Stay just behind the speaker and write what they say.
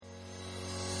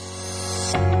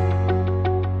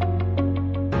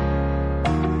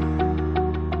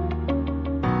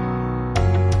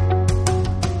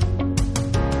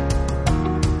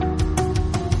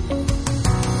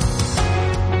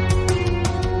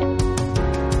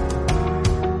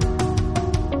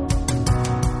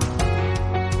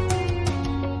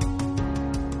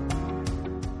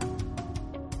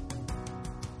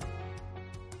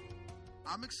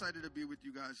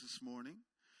guys this morning.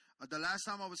 The last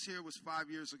time I was here was 5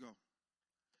 years ago.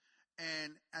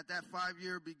 And at that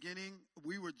 5-year beginning,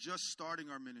 we were just starting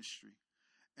our ministry.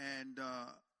 And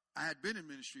I had been in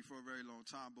ministry for a very long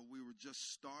time, but we were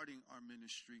just starting our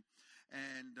ministry.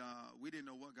 And we didn't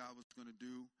know what God was going to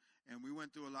do. And we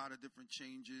went through a lot of different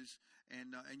changes.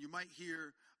 And you might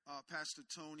hear Pastor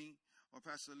Tony or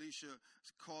Pastor Alicia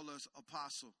call us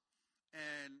apostle.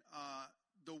 And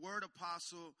the word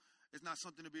apostle is not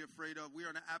something to be afraid of. We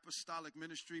are an apostolic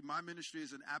ministry. My ministry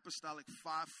is an apostolic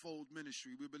fivefold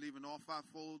ministry. We believe in all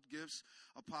fivefold gifts: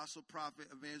 apostle, prophet,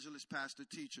 evangelist, pastor,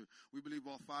 teacher. We believe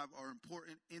all five are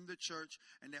important in the church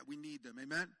and that we need them.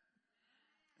 Amen?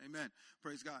 Amen.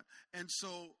 Praise God. And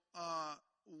so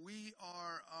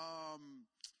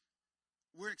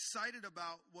we're excited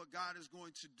about what God is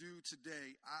going to do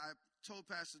today. I told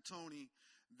Pastor Tony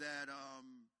that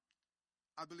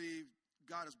I believe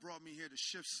God has brought me here to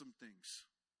shift some things.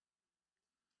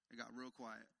 It got real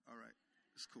quiet. All right.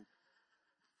 It's cool.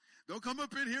 Don't come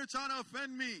up in here trying to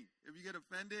offend me. If you get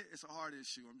offended, it's a hard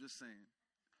issue. I'm just saying.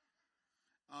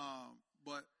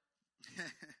 But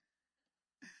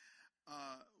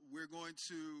we're going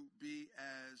to be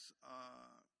as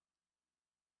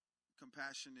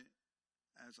compassionate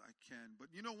as I can.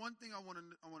 But you know, one thing I want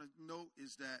to note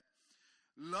is that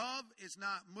love is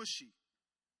not mushy.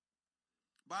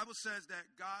 Bible says that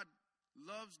God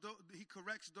loves those, he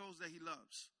corrects those that he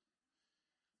loves.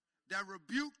 That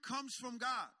rebuke comes from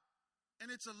God. And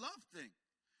it's a love thing.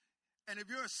 And if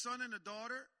you're a son and a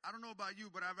daughter, I don't know about you,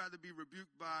 but I'd rather be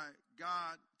rebuked by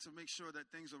God to make sure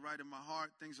that things are right in my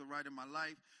heart, things are right in my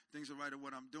life, things are right in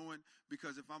what I'm doing.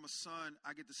 Because if I'm a son,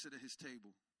 I get to sit at his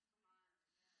table.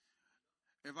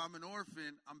 If I'm an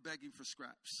orphan, I'm begging for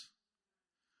scraps.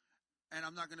 And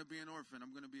I'm not going to be an orphan.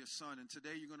 I'm going to be a son. And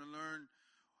today you're going to learn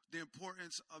the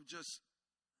importance of just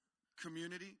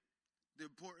community, the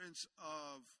importance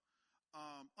of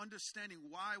understanding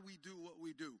why we do what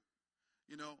we do,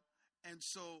 you know. And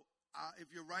so if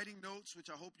you're writing notes, which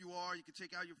I hope you are, you can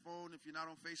take out your phone. If you're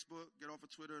not on Facebook, get off of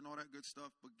Twitter and all that good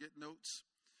stuff, but get notes.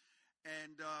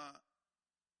 And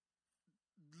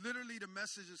literally the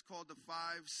message is called the 5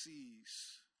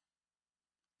 C's.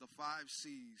 The 5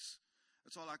 C's.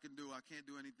 That's all I can do. I can't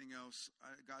do anything else.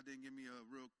 God didn't give me a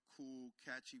real cool,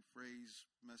 catchy phrase,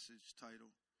 message, title.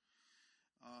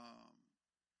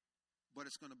 But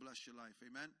it's going to bless your life.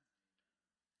 Amen?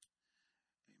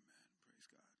 Amen. Praise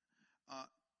God.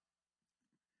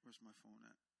 Where's my phone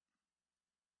at?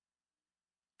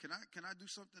 Can I do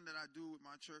something that I do with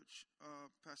my church,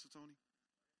 Pastor Tony?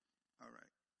 All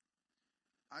right.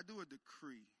 I do a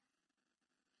decree.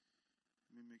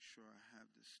 Let me make sure I have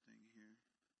this thing here.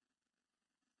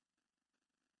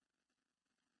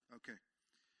 Okay.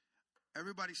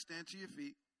 Everybody stand to your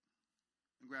feet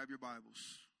and grab your Bibles.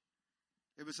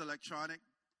 If it's electronic,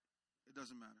 it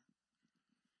doesn't matter.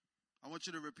 I want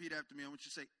you to repeat after me. I want you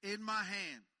to say, in my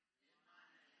hand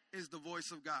is the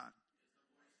voice of God.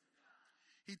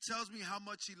 He tells me how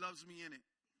much he loves me in it.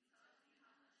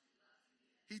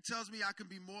 He tells me I can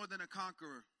be more than a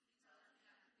conqueror.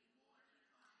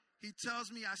 He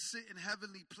tells me I sit in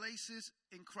heavenly places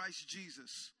in Christ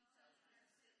Jesus.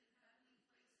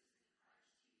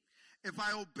 If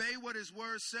I obey what his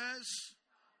word says,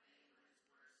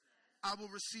 I will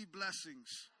receive blessings.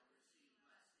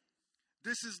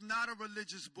 This is not a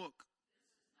religious book.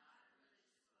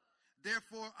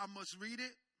 Therefore, I must read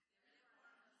it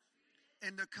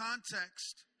in the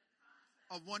context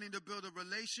of wanting to build a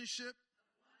relationship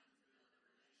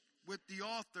with the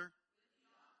author,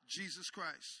 Jesus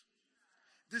Christ.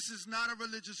 This is not a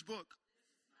religious book.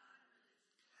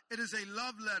 It is a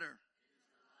love letter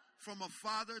from a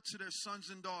father to their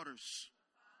sons and daughters.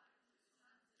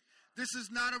 This is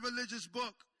not a religious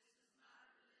book.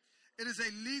 It is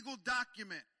a legal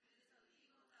document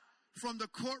from the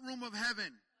courtroom of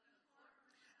heaven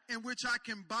in which I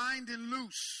can bind and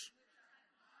loose.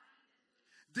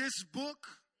 This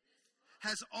book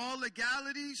has all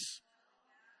legalities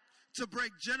to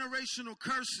break generational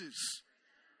curses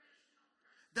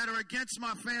that are against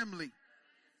my family.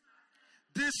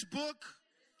 This book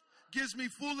gives me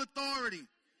full authority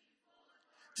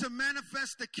to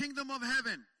manifest the kingdom of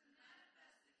heaven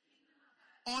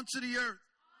onto the earth.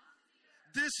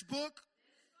 This book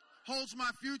holds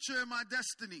my future and my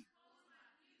destiny.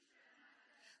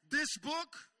 This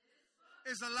book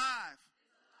is alive.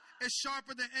 It's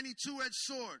sharper than any two-edged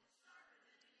sword.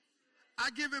 I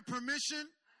give it permission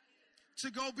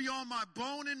to go beyond my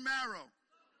bone and marrow,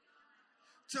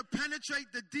 to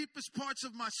penetrate the deepest parts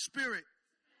of my spirit.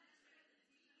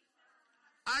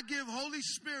 I give Holy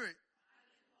Spirit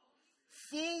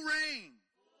full reign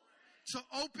to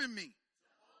open me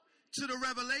to the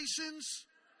revelations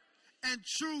and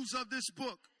truths of this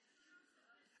book.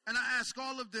 And I ask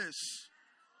all of this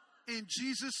in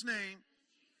Jesus' name.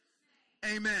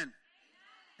 Amen.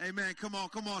 Amen. Come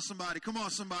on, somebody. Come on,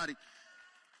 somebody.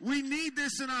 We need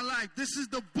this in our life. This is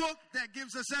the book that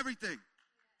gives us everything.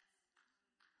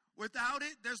 Without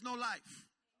it, there's no life.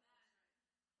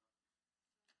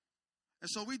 And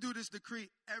so we do this decree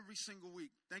every single week.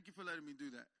 Thank you for letting me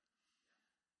do that.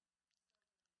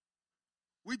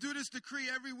 We do this decree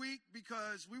every week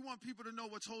because we want people to know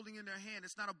what's holding in their hand.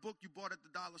 It's not a book you bought at the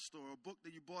dollar store or a book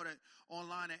that you bought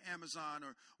online at Amazon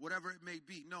or whatever it may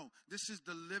be. No, this is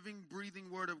the living,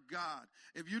 breathing word of God.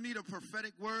 If you need a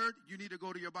prophetic word, you need to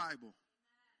go to your Bible.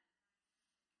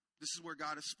 This is where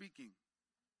God is speaking.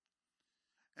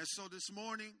 And so this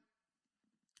morning,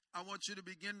 I want you to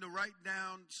begin to write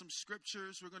down some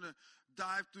scriptures. We're going to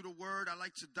dive through the word. I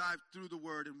like to dive through the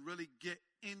word and really get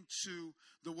into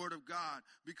the word of God.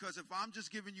 Because if I'm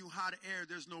just giving you hot air,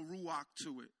 there's no ruach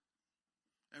to it.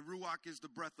 And ruach is the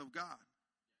breath of God.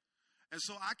 And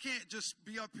so I can't just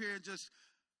be up here and just,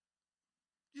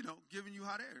 giving you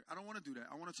hot air. I don't want to do that.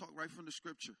 I want to talk right from the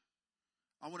scripture.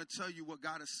 I want to tell you what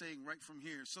God is saying right from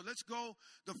here. So let's go.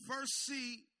 The first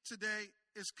C today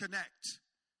is connect.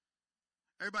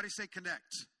 Everybody say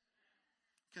connect.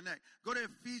 Connect. Go to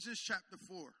Ephesians chapter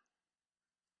 4,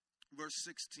 verse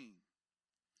 16.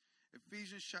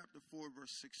 Ephesians chapter 4,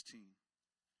 verse 16.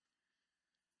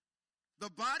 The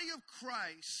body of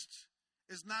Christ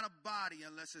is not a body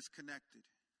unless it's connected.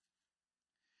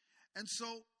 And so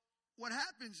what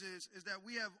happens is that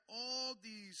we have all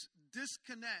these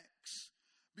disconnects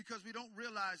because we don't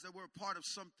realize that we're a part of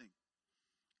something.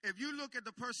 If you look at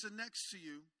the person next to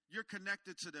you, you're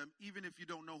connected to them even if you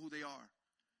don't know who they are.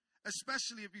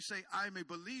 Especially if you say, I'm a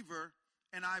believer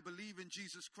and I believe in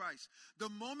Jesus Christ. The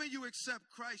moment you accept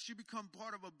Christ, you become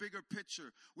part of a bigger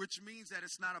picture, which means that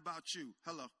it's not about you.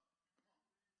 Hello.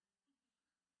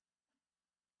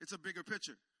 It's a bigger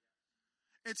picture.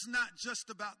 It's not just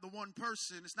about the one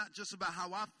person. It's not just about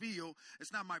how I feel.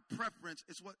 It's not my preference.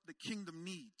 It's what the kingdom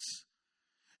needs.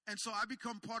 And so I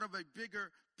become part of a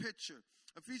bigger picture.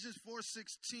 Ephesians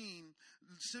 4:16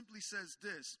 simply says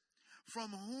this: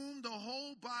 from whom the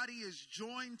whole body is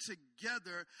joined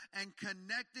together and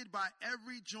connected by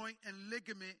every joint and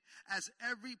ligament, as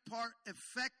every part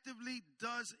effectively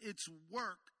does its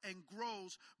work and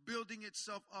grows, building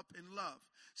itself up in love.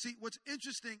 See, what's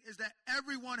interesting is that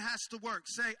everyone has to work.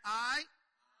 Say, I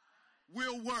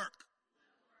will work.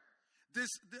 The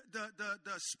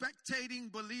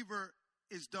spectating believer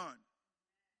is done.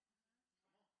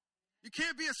 You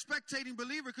can't be a spectating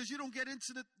believer because you don't get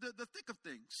into the thick of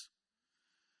things.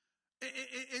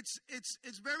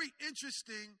 It's very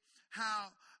interesting how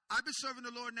I've been serving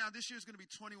the Lord now. This year is going to be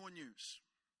 21 years.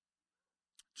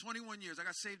 21 years. I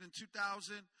got saved in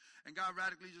 2000, and God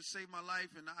radically just saved my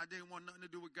life, and I didn't want nothing to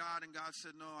do with God, and God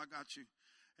said, no, I got you.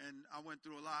 And I went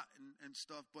through a lot and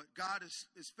stuff, but God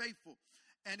is faithful.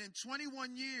 And in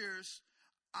 21 years,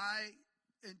 I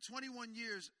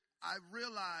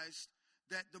realized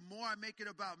that the more I make it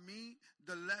about me,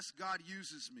 the less God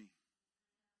uses me.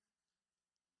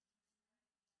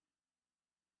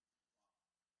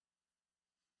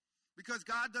 Because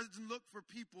God doesn't look for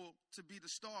people to be the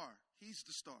star. He's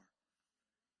the star.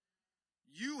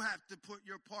 You have to put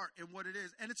your part in what it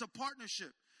is. And it's a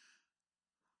partnership.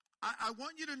 I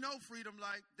want you to know, Freedom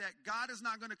Life, that God is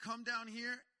not going to come down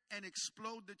here and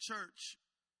explode the church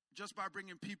just by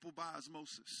bringing people by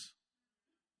osmosis.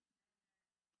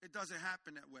 It doesn't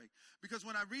happen that way. Because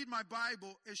when I read my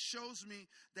Bible, it shows me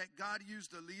that God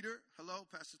used a leader, hello,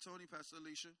 Pastor Tony, Pastor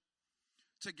Alicia,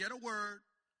 to get a word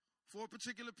for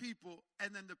particular people,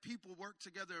 and then the people work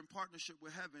together in partnership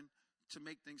with heaven to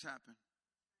make things happen.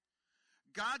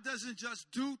 God doesn't just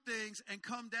do things and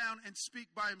come down and speak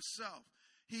by himself.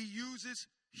 He uses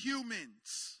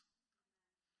humans.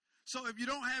 So if you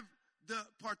don't have the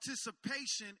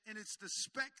participation and it's the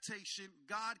spectation,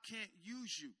 God can't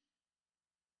use you.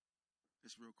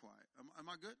 It's real quiet. Am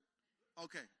I good?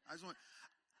 Okay.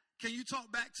 Can you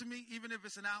talk back to me even if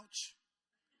it's an ouch?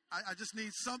 I just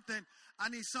need something. I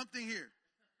need something here.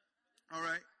 All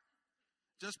right?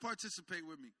 Just participate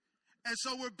with me. And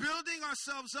so we're building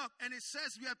ourselves up. And it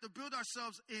says we have to build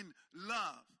ourselves in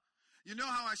love. You know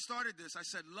how I started this? I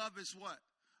said love is what?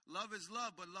 Love is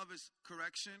love, but love is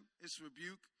correction. It's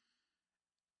rebuke.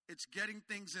 It's getting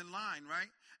things in line, right?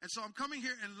 And so I'm coming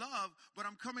here in love, but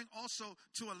I'm coming also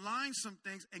to align some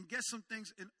things and get some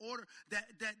things in order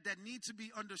that need to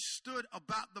be understood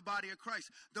about the body of Christ.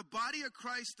 The body of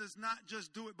Christ does not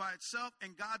just do it by itself,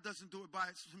 and God doesn't do it by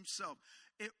himself.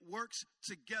 It works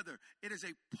together. It is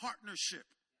a partnership.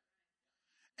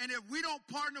 And if we don't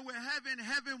partner with heaven,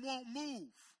 heaven won't move.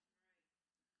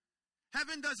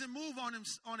 Heaven doesn't move on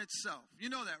itself. You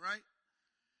know that, right?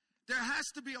 There has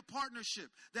to be a partnership.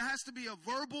 There has to be a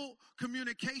verbal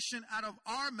communication out of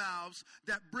our mouths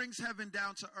that brings heaven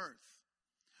down to earth.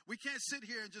 We can't sit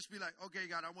here and just be like, okay,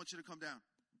 God, I want you to come down.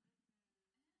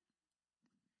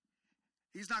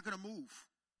 He's not going to move.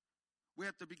 We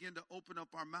have to begin to open up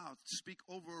our mouth, speak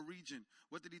over a region.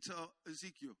 What did he tell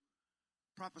Ezekiel?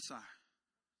 Prophesy.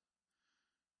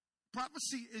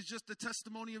 Prophecy is just the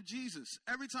testimony of Jesus.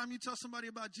 Every time you tell somebody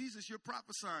about Jesus, you're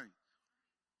prophesying.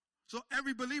 So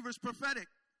every believer is prophetic.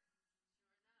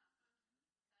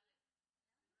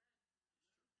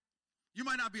 You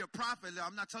might not be a prophet.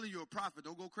 I'm not telling you a prophet.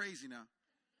 Don't go crazy now.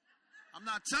 I'm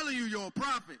not telling you you're a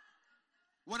prophet.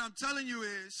 What I'm telling you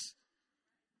is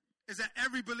that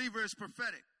every believer is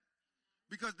prophetic.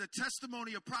 Because the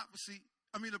testimony of prophecy,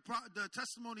 the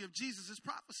testimony of Jesus is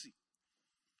prophecy.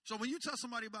 So when you tell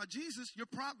somebody about Jesus, you're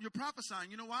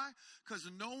prophesying. You know why? Because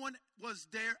no one was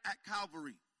there at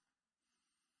Calvary.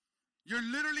 You're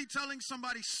literally telling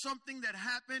somebody something that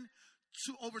happened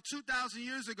over 2,000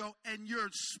 years ago, and you're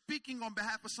speaking on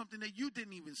behalf of something that you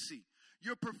didn't even see.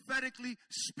 You're prophetically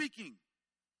speaking.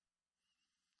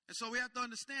 And so we have to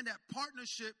understand that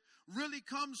partnership really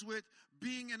comes with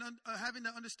being having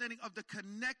the understanding of the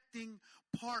connecting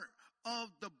part of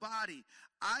the body.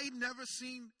 I never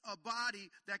seen a body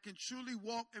that can truly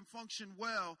walk and function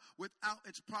well without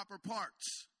its proper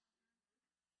parts.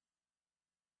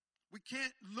 We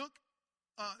can't look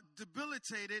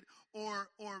debilitated or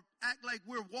act like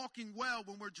we're walking well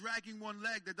when we're dragging one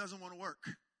leg that doesn't want to work.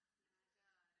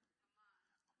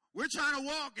 We're trying to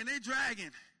walk and they're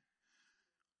dragging.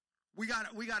 We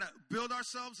gotta build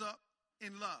ourselves up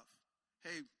in love.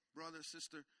 Hey, brother,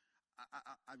 sister,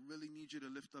 I really need you to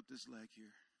lift up this leg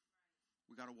here.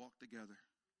 We got to walk together.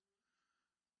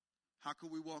 How can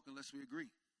we walk unless we agree?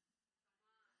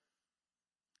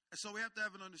 And so we have to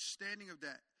have an understanding of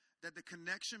that the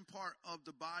connection part of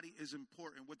the body is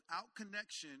important. Without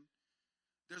connection,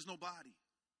 there's no body.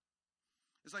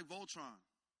 It's like Voltron.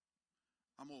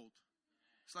 I'm old.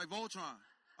 It's like Voltron.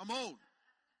 I'm old.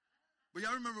 But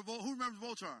y'all remember, who remembers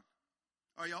Voltron?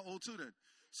 Are y'all old too then?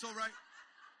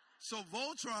 So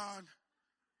Voltron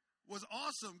was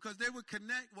awesome because they would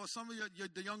connect, some of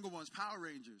the younger ones, Power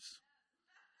Rangers.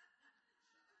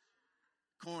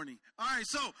 Corny. All right,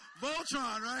 so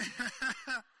Voltron, right?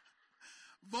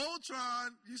 Voltron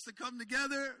used to come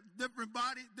together, different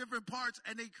body, different parts,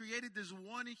 and they created this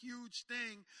one huge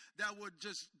thing that would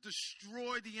just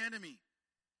destroy the enemy.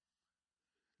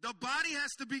 The body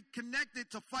has to be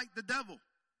connected to fight the devil.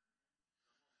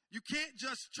 You can't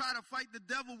just try to fight the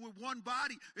devil with one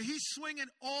body. He's swinging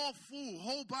all full,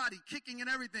 whole body, kicking and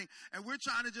everything. And we're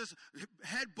trying to just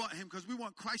headbutt him because we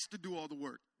want Christ to do all the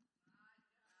work.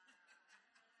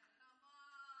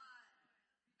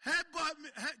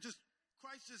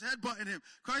 Christ just headbutting him.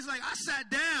 Christ's like, I sat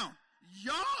down.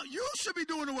 You should be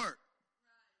doing the work.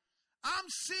 I'm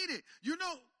seated. You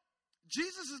know,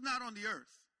 Jesus is not on the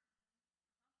earth.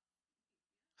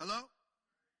 Hello?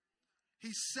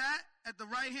 He sat at the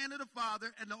right hand of the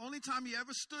Father, and the only time he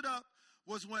ever stood up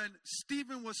was when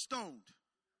Stephen was stoned.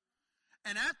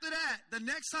 And after that, the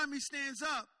next time he stands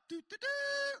up,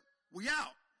 we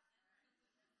out.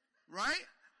 Right?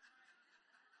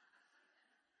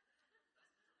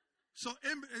 So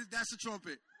that's a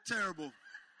trumpet. Terrible.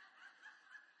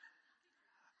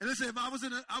 And listen, if I was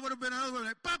I would have been another one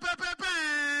like, bah, bah, bah,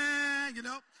 bah, you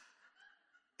know.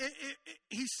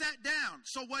 He sat down.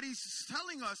 So what he's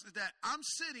telling us is that I'm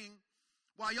sitting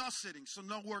while y'all sitting, so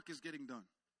no work is getting done.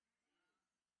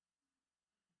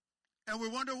 And we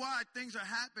wonder why things are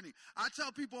happening. I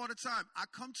tell people all the time, I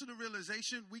come to the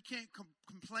realization we can't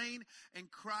complain and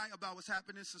cry about what's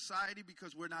happening in society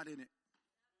because we're not in it.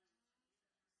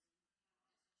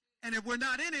 And if we're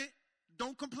not in it,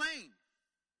 don't complain.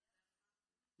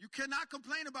 You cannot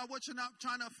complain about what you're not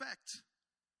trying to affect.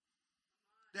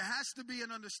 There has to be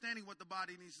an understanding what the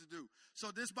body needs to do.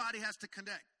 So this body has to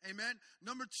connect. Amen.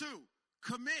 Number 2,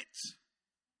 commit.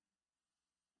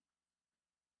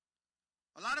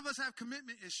 A lot of us have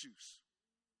commitment issues.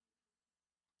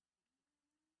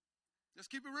 Let's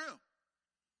keep it real.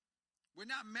 We're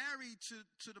not married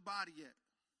to the body yet.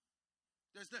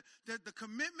 There's the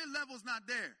commitment level's not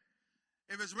there.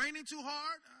 If it's raining too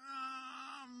hard,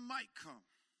 might come.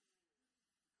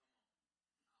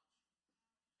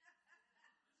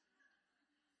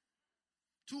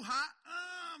 Too hot,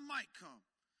 might come.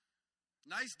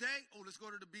 Nice day, let's go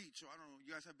to the beach. I don't know,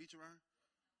 you guys have beach around?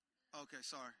 Okay,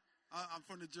 sorry. I'm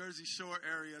from the Jersey Shore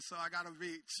area, so I got a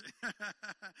beach.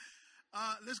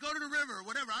 Let's go to the river,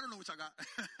 whatever. I don't know what y'all got.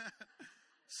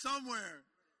 Somewhere.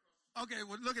 Okay,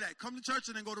 well, look at that. Come to church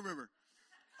and then go to the river.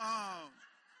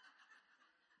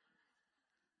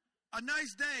 A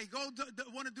nice day. Go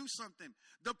want to do something.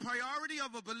 The priority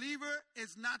of a believer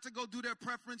is not to go do their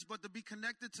preference, but to be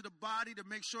connected to the body to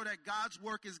make sure that God's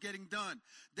work is getting done.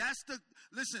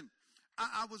 Listen,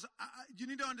 you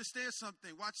need to understand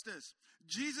something. Watch this.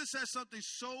 Jesus says something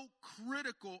so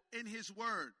critical in his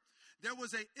word. There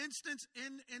was an instance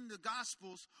in the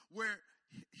Gospels where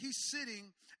he's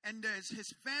sitting and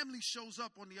his family shows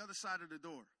up on the other side of the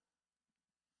door.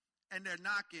 And they're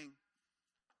knocking.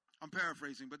 I'm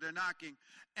paraphrasing, but they're knocking.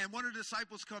 And one of the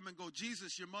disciples come and go,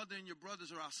 Jesus, your mother and your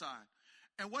brothers are outside.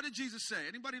 And what did Jesus say?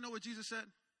 Anybody know what Jesus said?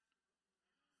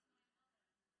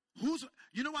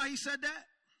 You know why he said that?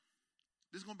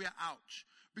 This is going to be an ouch.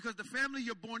 Because the family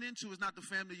you're born into is not the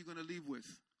family you're going to leave with.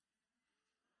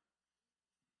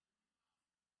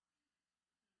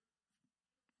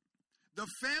 The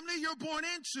family you're born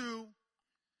into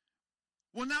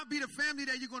will not be the family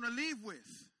that you're going to leave with.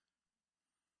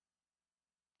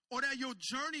 Or that you'll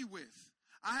journey with.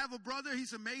 I have a brother,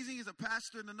 he's amazing. He's a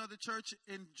pastor in another church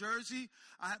in Jersey.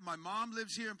 My mom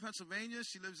lives here in Pennsylvania.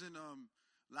 She lives in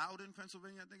Loudon,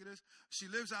 Pennsylvania, I think it is. She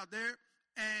lives out there.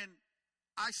 And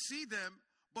I see them,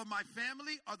 but my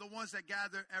family are the ones that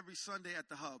gather every Sunday at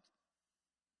the hub.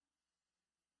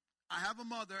 I have a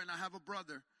mother and I have a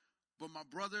brother, but my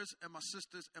brothers and my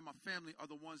sisters and my family are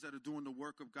the ones that are doing the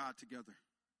work of God together.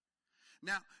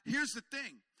 Now, here's the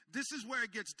thing. This is where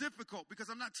it gets difficult because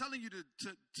I'm not telling you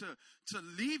to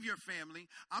leave your family.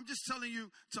 I'm just telling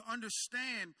you to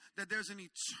understand that there's an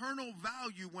eternal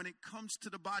value when it comes to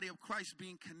the body of Christ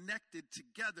being connected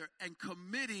together and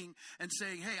committing and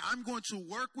saying, hey, I'm going to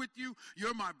work with you.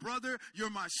 You're my brother. You're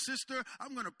my sister.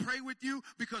 I'm going to pray with you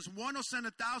because one will send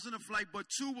 1,000 a flight, but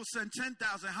two will send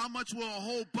 10,000. How much will a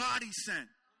whole body send?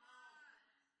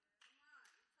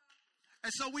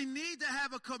 And so we need to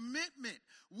have a commitment.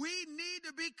 We need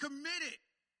to be committed.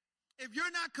 If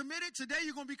you're not committed, today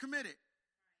you're going to be committed.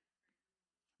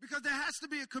 Because there has to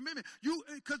be a commitment.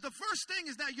 Because the first thing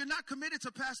is that you're not committed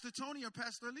to Pastor Tony or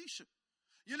Pastor Alicia.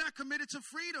 You're not committed to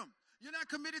freedom. You're not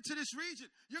committed to this region.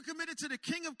 You're committed to the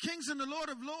King of Kings and the Lord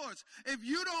of Lords. If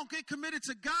you don't get committed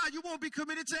to God, you won't be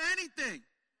committed to anything.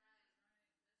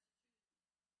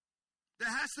 There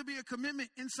has to be a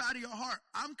commitment inside of your heart.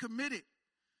 I'm committed.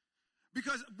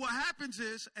 Because what happens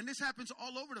is, and this happens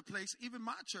all over the place, even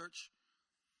my church,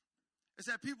 is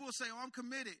that people will say, oh, I'm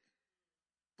committed.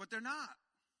 But they're not.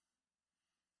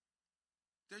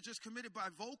 They're just committed by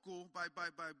vocal, by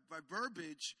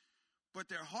verbiage, but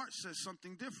their heart says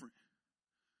something different.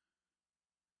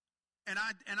 And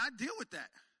I deal with that.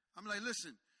 I'm like,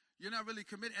 listen, you're not really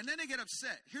committed. And then they get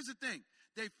upset. Here's the thing.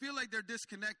 They feel like they're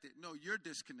disconnected. No, you're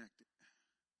disconnected.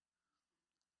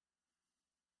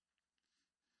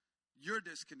 You're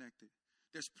disconnected.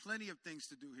 There's plenty of things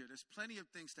to do here. There's plenty of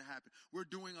things to happen. We're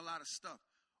doing a lot of stuff.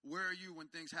 Where are you when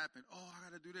things happen? Oh, I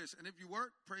got to do this. And if you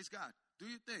work, praise God. Do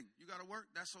your thing. You got to work.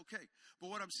 That's okay. But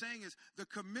what I'm saying is the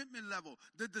commitment level.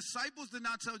 The disciples did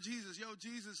not tell Jesus, yo,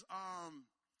 Jesus,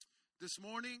 this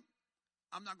morning,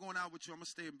 I'm not going out with you. I'm going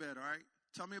to stay in bed, all right?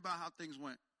 Tell me about how things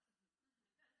went.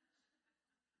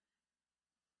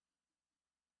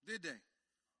 Did they?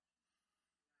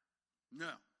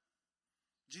 No.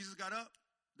 Jesus got up,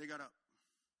 they got up.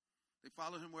 They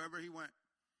followed him wherever he went.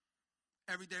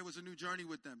 Every day was a new journey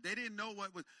with them. They didn't know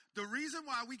what was. The reason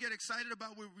why we get excited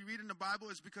about what we read in the Bible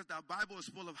is because the Bible is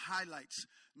full of highlights,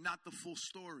 not the full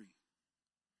story.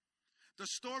 The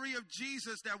story of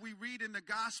Jesus that we read in the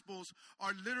Gospels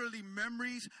are literally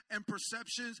memories and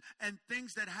perceptions and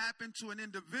things that happened to an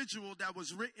individual that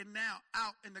was written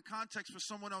out in the context for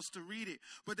someone else to read it.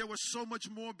 But there was so much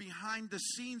more behind the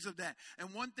scenes of that.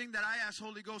 And one thing that I ask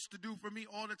Holy Ghost to do for me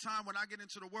all the time when I get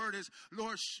into the Word is,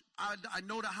 Lord, I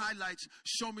know the highlights.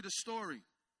 Show me the story.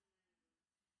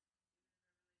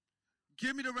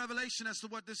 Give me the revelation as to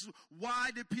what this is. Why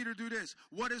did Peter do this?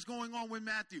 What is going on with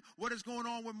Matthew? What is going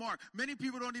on with Mark? Many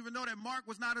people don't even know that Mark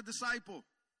was not a disciple.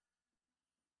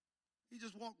 He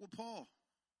just walked with Paul.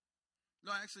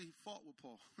 No, actually, he fought with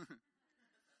Paul.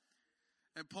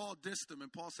 And Paul dissed him.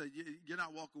 And Paul said, you're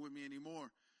not walking with me anymore.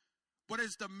 But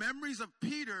it's the memories of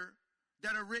Peter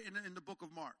that are written in the book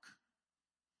of Mark.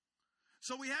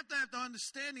 So we have to have the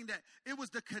understanding that it was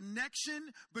the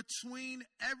connection between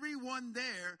everyone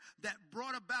there that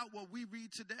brought about what we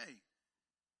read today.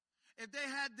 If they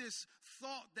had this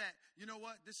thought that, you know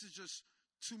what, this is just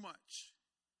too much.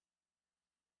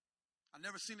 I've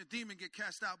never seen a demon get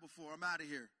cast out before. I'm out of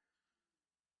here.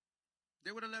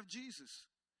 They would have left Jesus.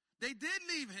 They did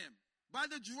leave him. by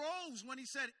the droves when he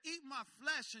said, eat my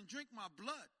flesh and drink my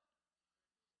blood.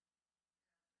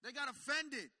 They got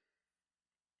offended.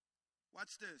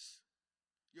 Watch this.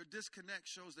 Your disconnect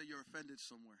shows that you're offended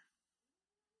somewhere.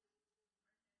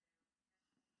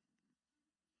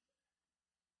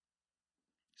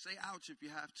 Say ouch if you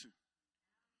have to.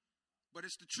 But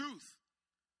it's the truth.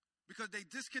 Because they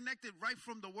disconnected right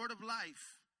from the word of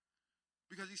life.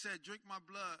 Because he said, drink my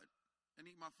blood and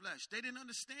eat my flesh. They didn't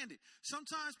understand it.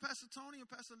 Sometimes Pastor Tony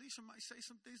and Pastor Alicia might say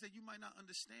some things that you might not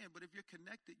understand. But if you're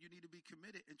connected, you need to be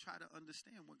committed and try to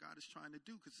understand what God is trying to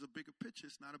do. Because it's a bigger picture.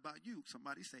 It's not about you.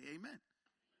 Somebody say amen.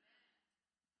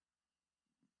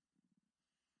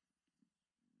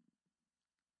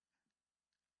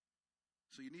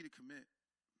 So you need to commit.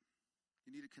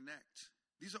 You need to connect.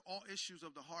 These are all issues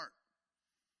of the heart.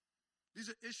 These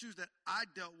are issues that I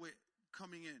dealt with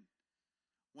coming in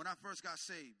when I first got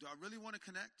saved. Do I really want to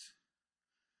connect?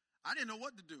 I didn't know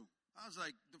what to do. I was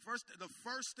like, the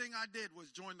first thing I did was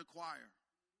join the choir.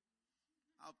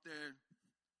 Out there,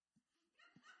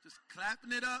 just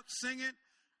clapping it up, singing.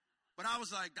 But I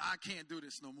was like, I can't do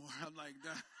this no more. I'm like,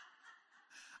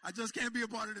 I just can't be a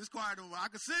part of this choir no more. I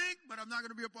can sing, but I'm not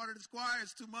going to be a part of this choir.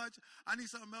 It's too much. I need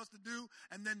something else to do.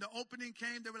 And then the opening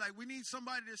came. They were like, we need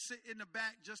somebody to sit in the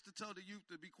back just to tell the youth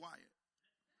to be quiet.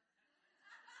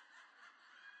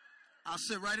 I'll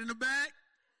sit right in the back.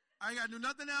 I ain't got to do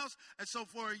nothing else. And so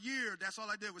for a year, that's all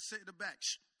I did was sit in the back.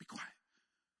 Shh, be quiet.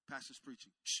 Pastor's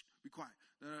preaching. Shh, be quiet.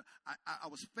 I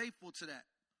was faithful to that.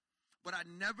 But I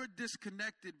never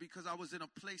disconnected because I was in a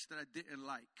place that I didn't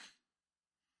like.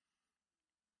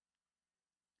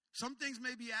 Some things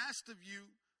may be asked of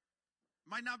you,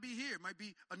 might not be here. It might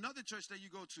be another church that you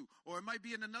go to. Or it might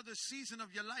be in another season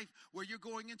of your life where you're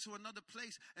going into another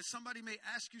place and somebody may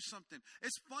ask you something.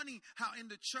 It's funny how in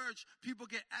the church people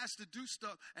get asked to do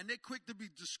stuff and they're quick to be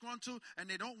disgruntled and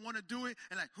they don't want to do it.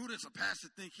 And like, who does a pastor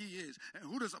think he is? And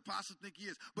who does a apostle think he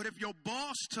is? But if your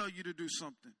boss tell you to do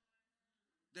something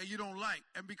that you don't like,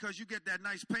 and because you get that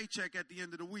nice paycheck at the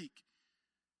end of the week,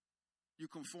 you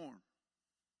conform.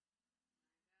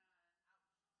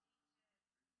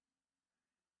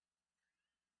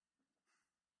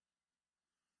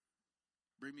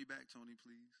 Bring me back, Tony,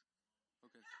 please.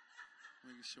 Okay.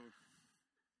 Making sure.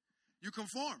 You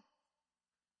conform.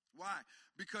 Why?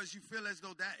 Because you feel as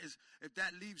though that is, if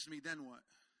that leaves me, then what?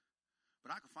 But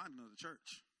I can find another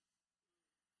church.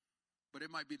 But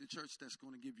it might be the church that's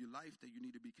going to give you life that you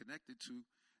need to be connected to,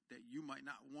 that you might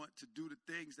not want to do the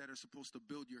things that are supposed to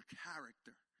build your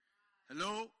character.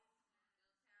 Hello?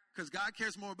 Because God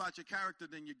cares more about your character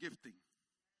than your gifting.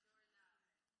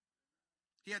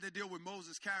 He had to deal with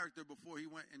Moses' character before he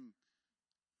went and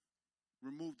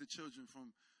removed the children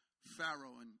from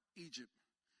Pharaoh and Egypt.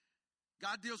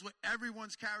 God deals with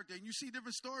everyone's character. And you see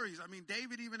different stories. I mean,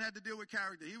 David even had to deal with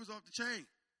character. He was off the chain.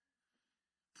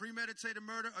 Premeditated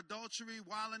murder, adultery,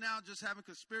 wilding out, just having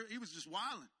conspiracy. He was just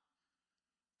wilding.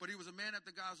 But he was a man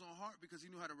after God's own heart because he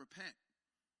knew how to repent.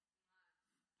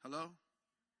 Hello?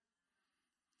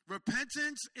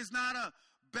 Repentance is not a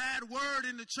bad word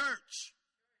in the church.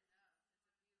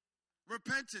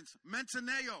 Repentance,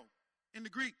 mentaneo in the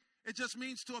Greek, it just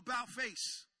means to about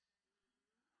face.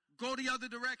 Go the other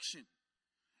direction.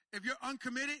 If you're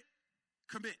uncommitted,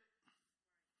 commit.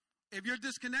 If you're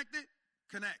disconnected,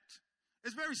 connect.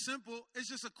 It's very simple. It's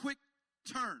just a quick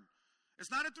turn.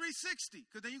 It's not a 360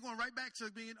 because then you're going right back to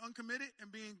being uncommitted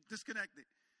and being disconnected.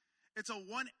 It's a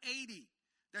 180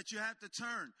 that you have to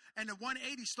turn. And the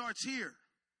 180 starts here.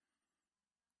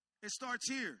 It starts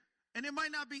here. And it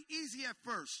might not be easy at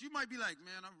first. You might be like,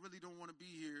 man, I really don't want to be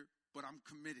here, but I'm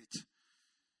committed.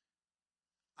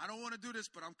 I don't want to do this,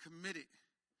 but I'm committed.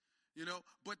 You know,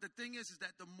 but the thing is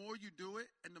that the more you do it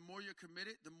and the more you're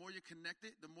committed, the more you're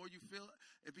connected, the more you feel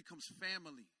it becomes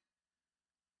family.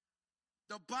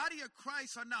 The body of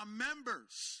Christ are not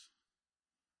members.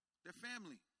 They're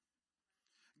family.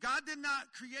 God did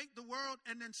not create the world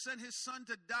and then send his son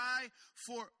to die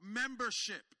for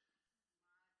membership.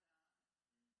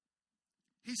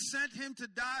 He sent him to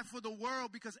die for the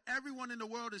world because everyone in the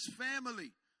world is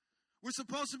family. We're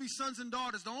supposed to be sons and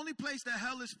daughters. The only place that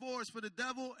hell is for the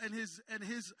devil and his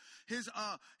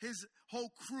whole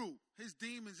crew, his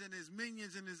demons and his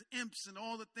minions and his imps and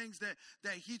all the things that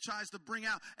he tries to bring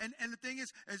out. And the thing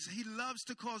is he loves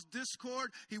to cause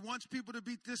discord. He wants people to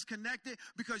be disconnected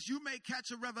because you may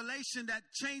catch a revelation that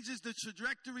changes the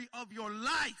trajectory of your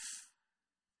life.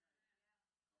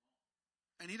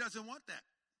 And he doesn't want that.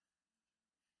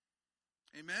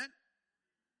 Amen?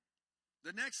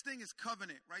 The next thing is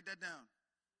covenant. Write that down.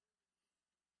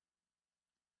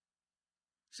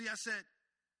 See, I said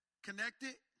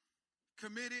connected,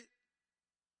 committed,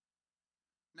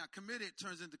 Now, committed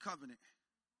turns into covenant.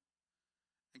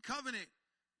 And covenant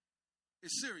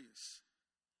is serious.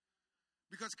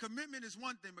 Because commitment is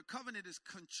one thing, but covenant is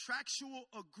contractual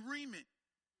agreement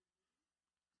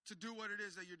to do what it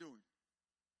is that you're doing.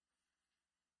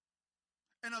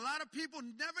 And a lot of people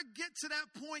never get to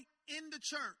that point in the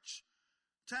church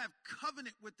to have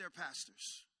covenant with their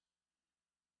pastors,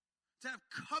 to have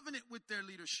covenant with their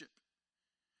leadership.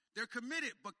 They're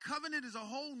committed, but covenant is a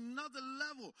whole nother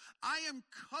level. I am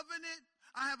covenant.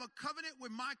 I have a covenant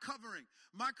with my covering.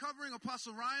 My covering,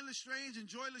 Apostle Ryan Lestrange and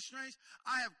Joy Lestrange,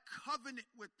 I have covenant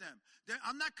with them.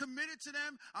 I'm not committed to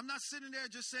them. I'm not sitting there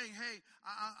just saying, hey,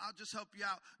 I'll just help you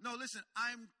out. No, listen,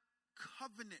 I'm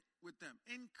covenant with them,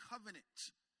 in covenant,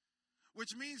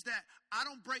 which means that I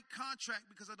don't break contract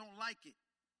because I don't like it.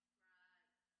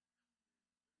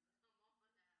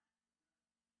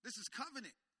 This is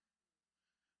covenant.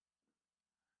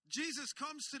 Jesus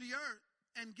comes to the earth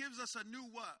and gives us a new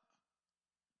what?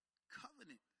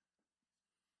 Covenant.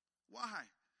 Why?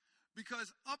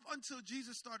 Because up until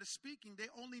Jesus started speaking, they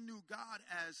only knew God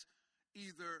as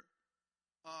either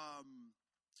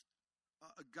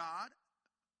a God,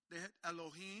 they had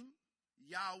Elohim,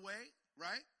 Yahweh,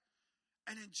 right?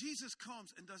 And then Jesus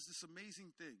comes and does this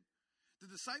amazing thing. The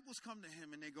disciples come to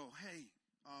him and they go, hey,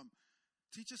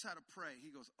 teach us how to pray. He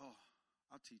goes, oh,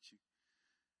 I'll teach you.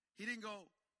 He didn't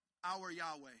go, our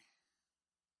Yahweh.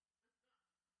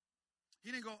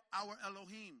 He didn't go, our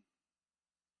Elohim.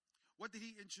 What did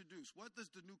he introduce? What does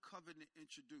the new covenant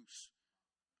introduce?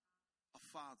 A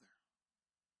father.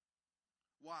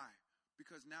 Why?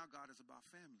 Because now God is about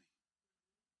family.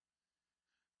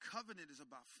 Covenant is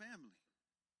about family.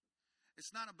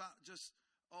 It's not about just,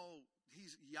 oh,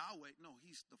 he's Yahweh. No,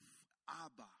 he's the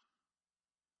Abba.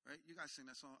 Right? You guys sing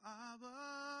that song,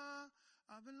 Abba,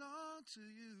 I belong to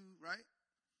you, right?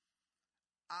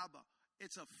 Abba.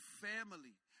 It's a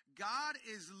family. God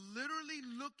is literally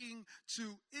looking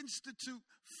to institute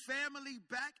family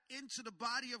back into the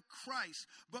body of Christ.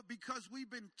 But because we've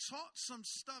been taught some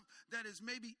stuff that is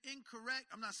maybe incorrect,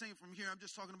 I'm not saying from here, I'm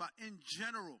just talking about in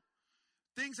general.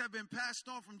 Things have been passed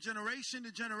on from generation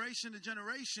to generation to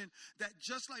generation that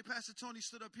just like Pastor Tony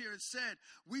stood up here and said,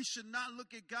 we should not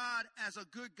look at God as a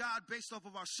good God based off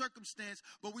of our circumstance,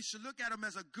 but we should look at him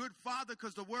as a good father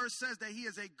because the word says that he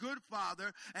is a good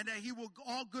father and that he will,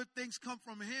 all good things come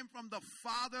from him, from the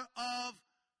Father of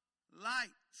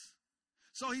lights.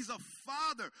 So he's a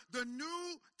father. The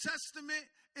New Testament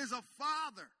is a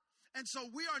father. And so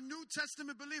we are New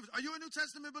Testament believers. Are you a New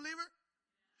Testament believer?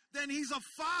 Then he's a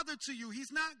father to you.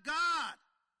 He's not God.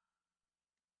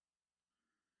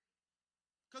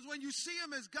 Because when you see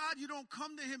him as God, you don't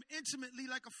come to him intimately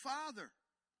like a father.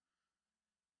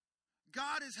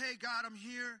 God is, hey, God, I'm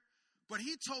here. But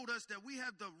he told us that we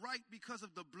have the right, because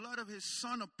of the blood of his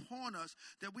son upon us,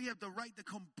 that we have the right to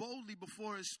come boldly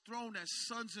before his throne as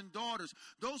sons and daughters.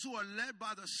 Those who are led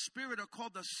by the Spirit are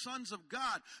called the sons of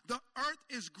God. The earth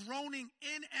is groaning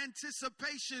in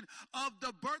anticipation of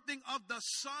the birthing of the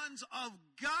sons of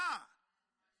God.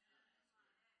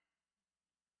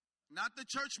 Not the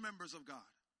church members of God.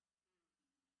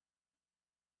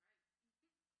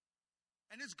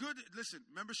 And it's good. Listen,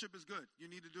 membership is good. You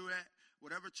need to do that.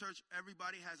 Whatever church,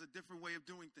 everybody has a different way of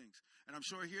doing things. And I'm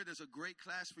sure here there's a great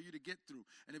class for you to get through.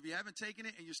 And if you haven't taken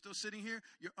it and you're still sitting here,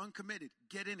 you're uncommitted.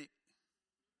 Get in it.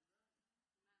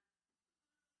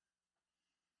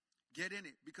 Get in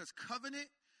it. Because covenant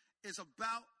is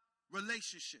about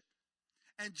relationship.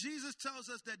 And Jesus tells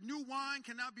us that new wine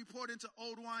cannot be poured into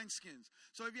old wineskins.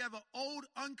 So if you have an old,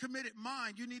 uncommitted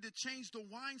mind, you need to change the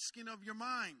wineskin of your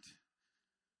mind.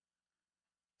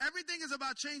 Everything is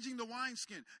about changing the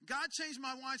wineskin. God changed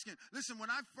my wineskin. Listen, when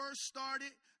I first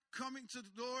started coming to the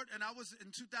Lord, and I was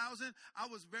in 2000, I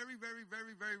was very, very,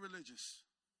 very, very religious.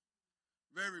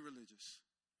 Very religious.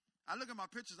 I look at my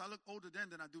pictures, I look older then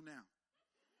than I do now.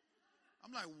 I'm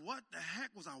like, what the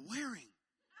heck was I wearing?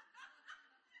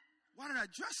 Why did I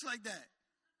dress like that?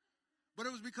 But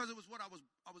it was because it was what I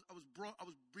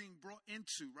was being brought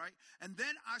into, right? And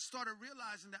then I started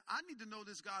realizing that I need to know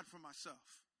this God for myself.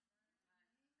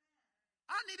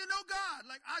 I need to know God.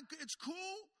 Like, it's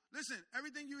cool. Listen,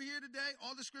 everything you hear today,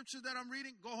 all the scriptures that I'm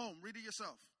reading, go home, read it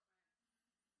yourself.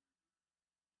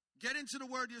 Get into the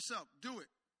word yourself. Do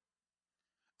it.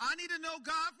 I need to know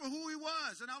God for who he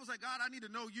was. And I was like, God, I need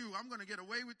to know you. I'm going to get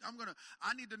away with,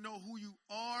 I need to know who you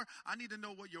are. I need to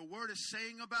know what your word is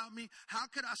saying about me.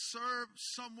 How could I serve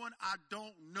someone I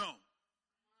don't know?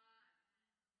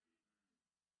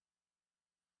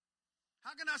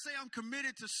 How can I say I'm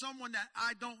committed to someone that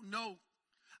I don't know?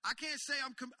 I can't say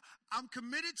I'm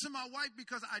committed to my wife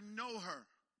because I know her.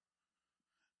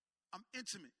 I'm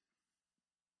intimate.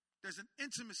 There's an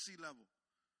intimacy level.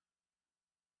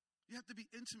 You have to be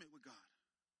intimate with God.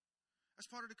 That's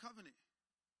part of the covenant.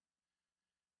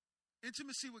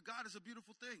 Intimacy with God is a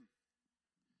beautiful thing.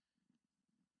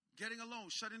 Getting alone,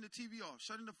 shutting the TV off,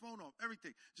 shutting the phone off,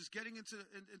 everything. Just getting into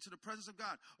the presence of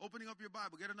God. Opening up your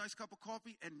Bible, get a nice cup of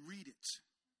coffee and read it.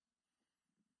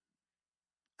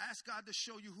 Ask God to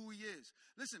show you who he is.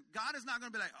 Listen, God is not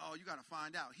going to be like, oh, you got to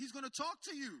find out. He's going to talk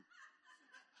to you.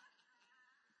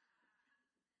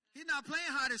 He's not playing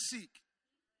hide and seek.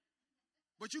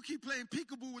 But you keep playing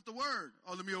peekaboo with the word.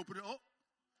 Oh, let me open it. Oh,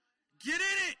 get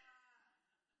in it.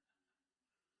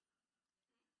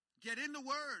 Get in the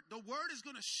word. The word is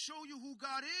going to show you who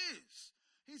God is.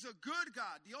 He's a good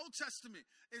God. The Old Testament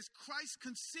is Christ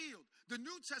concealed. The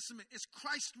New Testament is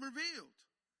Christ revealed.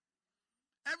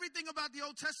 Everything about the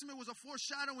Old Testament was a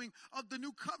foreshadowing of the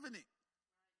new covenant.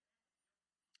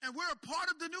 And we're a part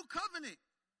of the new covenant.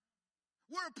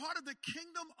 We're a part of the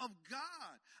kingdom of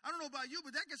God. I don't know about you,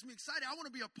 but that gets me excited. I want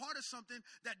to be a part of something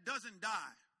that doesn't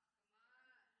die.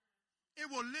 It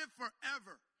will live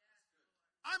forever.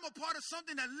 I'm a part of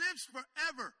something that lives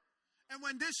forever. And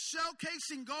when this shell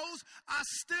casing goes, I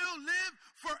still live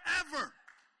forever.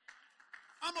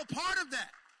 I'm a part of that.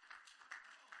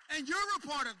 And you're a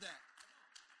part of that.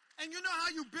 And you know how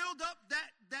you build up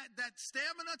that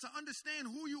stamina to understand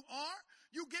who you are?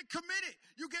 You get committed.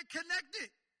 You get connected.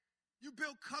 You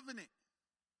build covenant.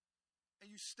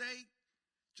 And you stay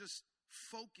just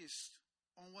focused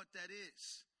on what that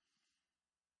is.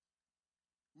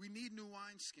 We need new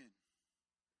wineskin.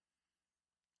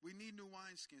 We need new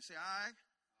wineskin. Say, I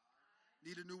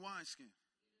need a new wineskin.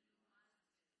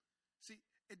 See,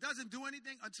 it doesn't do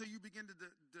anything until you begin to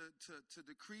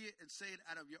decree it and say it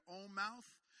out of your own mouth.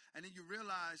 And then you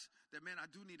realize that, man, I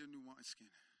do need a new wineskin.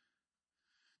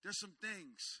 There's some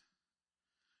things,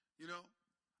 you know,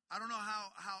 I don't know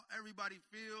how everybody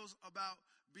feels about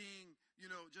being, you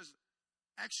know, just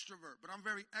extrovert, but I'm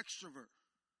very extrovert.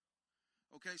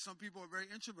 Okay, some people are very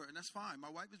introvert, and that's fine.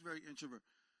 My wife is very introvert.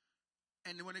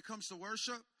 And when it comes to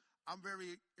worship, I'm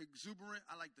very exuberant.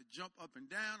 I like to jump up and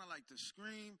down. I like to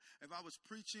scream. If I was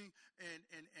preaching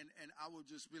and I would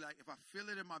just be like, if I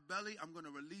feel it in my belly, I'm going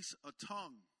to release a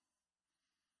tongue.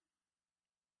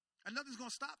 And nothing's going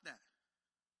to stop that.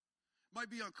 Might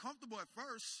be uncomfortable at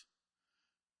first.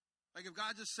 Like if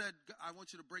God just said, I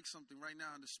want you to break something right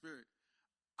now in the spirit,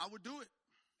 I would do it.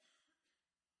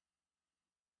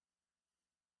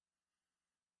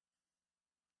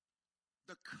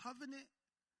 The covenant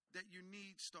that you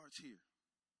need starts here.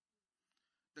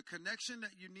 The connection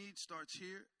that you need starts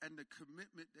here, and the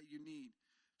commitment that you need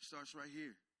starts right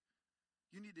here.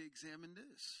 You need to examine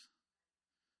this.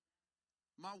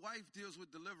 My wife deals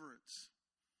with deliverance.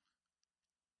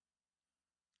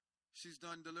 She's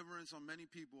done deliverance on many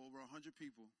people, over 100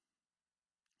 people.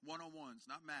 One-on-ones,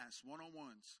 not mass,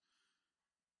 one-on-ones.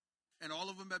 And all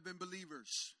of them have been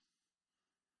believers.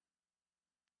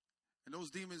 And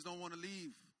those demons don't want to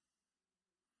leave.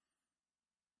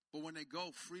 But when they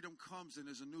go, freedom comes and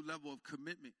there's a new level of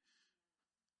commitment.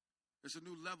 There's a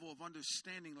new level of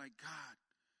understanding like, God,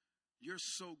 you're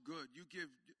so good. You give,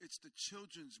 it's the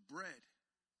children's bread.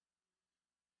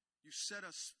 You set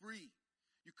us free.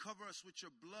 You cover us with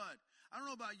your blood. I don't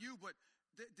know about you, but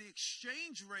the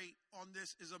exchange rate on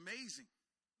this is amazing.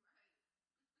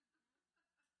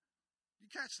 You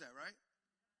catch that, right?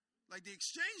 Like the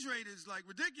exchange rate is like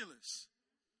ridiculous.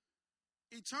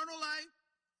 Eternal life,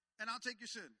 and I'll take your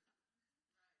sin.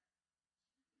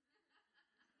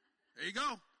 There you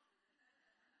go.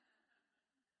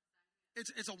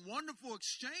 It's a wonderful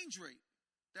exchange rate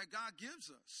that God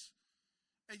gives us.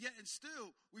 And yet, and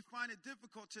still, we find it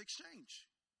difficult to exchange.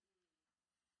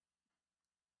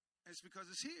 And it's because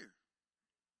it's here.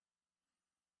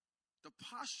 The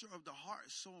posture of the heart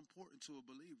is so important to a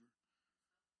believer.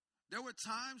 There were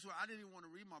times where I didn't even want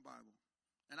to read my Bible,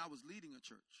 and I was leading a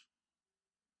church.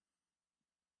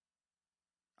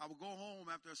 I would go home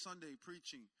after a Sunday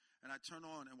preaching, and I'd turn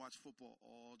on and watch football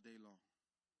all day long.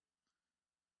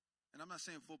 And I'm not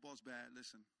saying football's bad.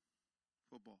 Listen,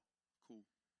 football, cool.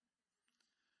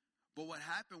 But what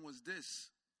happened was this.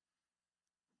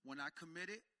 When I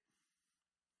committed,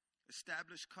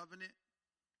 established covenant,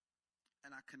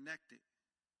 and I connected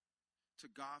to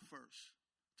God first,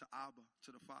 to Abba,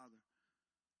 to the Father,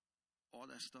 all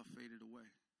that stuff faded away.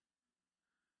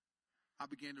 I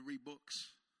began to read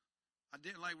books. I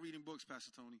didn't like reading books,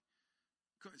 Pastor Tony.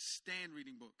 Couldn't stand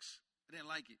reading books. I didn't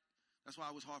like it. That's why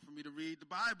it was hard for me to read the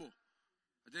Bible.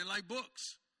 I didn't like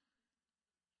books.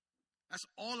 That's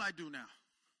all I do now.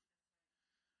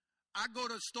 I go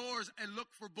to stores and look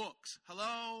for books.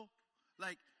 Hello?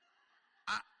 Like,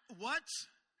 what?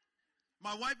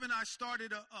 My wife and I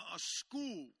started a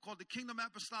school called the Kingdom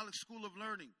Apostolic School of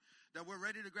Learning that we're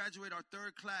ready to graduate our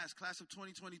third class of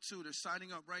 2022. They're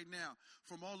signing up right now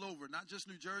from all over, not just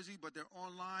New Jersey, but they're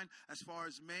online as far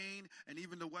as Maine and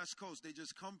even the West Coast. They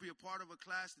just come be a part of a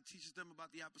class that teaches them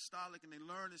about the apostolic and they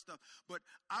learn and stuff. But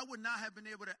I would not have been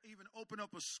able to even open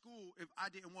up a school if I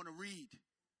didn't want to read.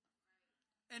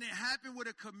 And it happened with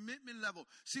a commitment level.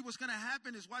 See, what's going to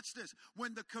happen is, watch this.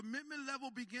 When the commitment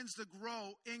level begins to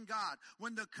grow in God,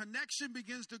 when the connection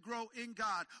begins to grow in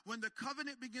God, when the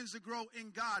covenant begins to grow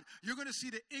in God, you're going to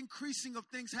see the increasing of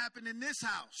things happen in this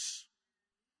house.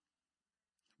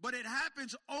 But it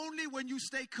happens only when you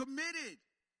stay committed.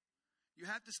 You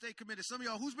have to stay committed. Some of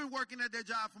y'all, who's been working at their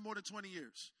job for more than 20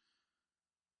 years?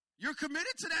 You're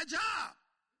committed to that job.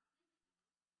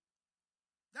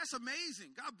 That's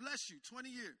amazing. God bless you. 20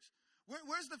 years.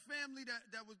 Where's the family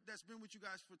that's been with you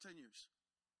guys for 10 years?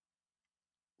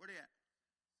 Where they at?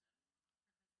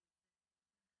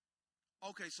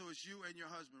 Okay, so it's you and your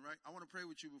husband, right? I want to pray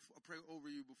with you, pray over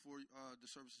you before the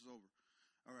service is over.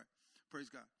 All right.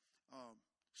 Praise God.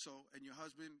 And your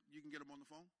husband, you can get him on the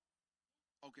phone?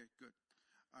 Okay, good.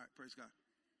 All right, praise God.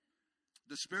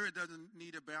 The Spirit doesn't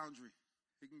need a boundary.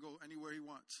 He can go anywhere he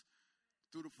wants.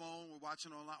 Through the phone, we're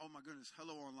watching online. Oh, my goodness.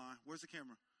 Hello, online. Where's the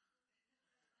camera?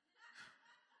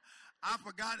 I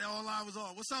forgot that online was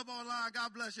on. What's up, online?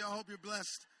 God bless you. I hope you're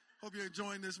blessed. Hope you're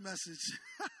enjoying this message.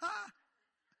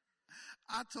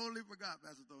 I totally forgot,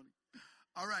 Pastor Tony.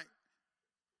 All right.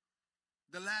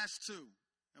 The last two,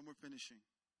 and we're finishing.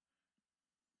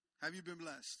 Have you been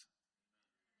blessed?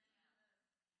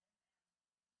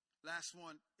 Last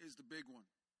one is the big one.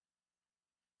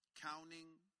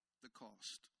 Counting the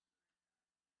cost.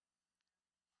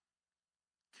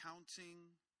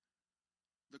 Counting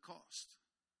the cost.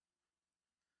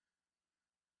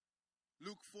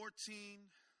 Luke 14, 25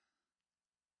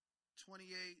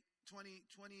 through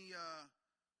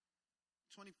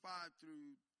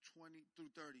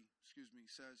 30,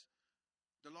 says,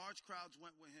 the large crowds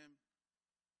went with him,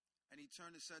 and he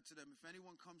turned and said to them, if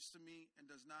anyone comes to me and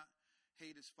does not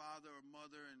hate his father or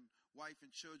mother and wife and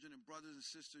children and brothers and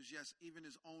sisters, yes, even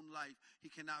his own life,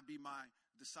 he cannot be my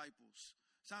disciples.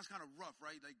 Sounds kind of rough,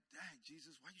 right? Like, dang,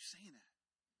 Jesus, why are you saying that?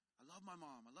 I love my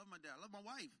mom. I love my dad. I love my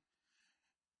wife.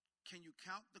 Can you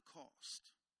count the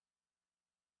cost?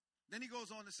 Then he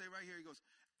goes on to say right here, he goes,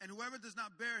 and whoever does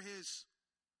not bear his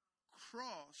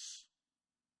cross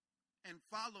and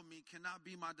follow me cannot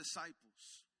be my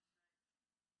disciples.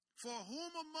 For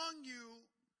whom among you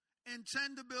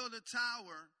intend to build a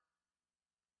tower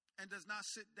and does not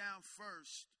sit down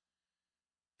first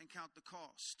and count the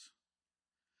cost,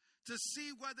 to see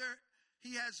whether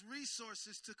he has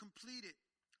resources to complete it?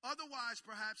 Otherwise,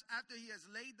 perhaps after he has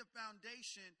laid the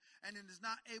foundation and is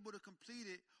not able to complete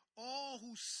it, all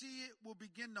who see it will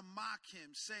begin to mock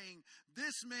him, saying,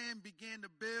 this man began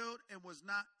to build and was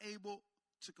not able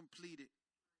to complete it.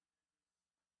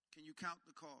 Can you count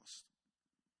the cost?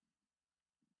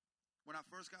 When I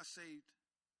first got saved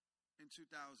in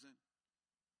 2000,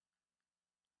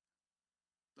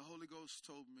 the Holy Ghost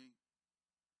told me,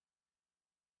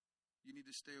 you need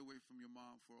to stay away from your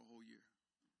mom for a whole year.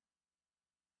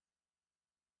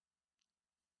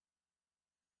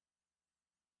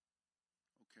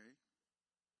 Okay.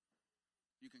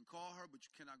 You can call her, but you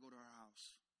cannot go to her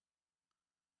house.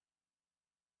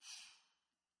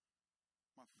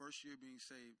 My first year being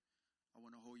saved, I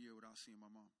went a whole year without seeing my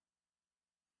mom.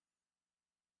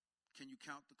 Can you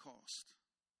count the cost?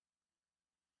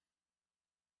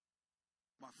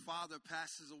 My father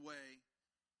passes away,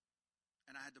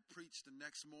 and I had to preach the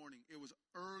next morning. It was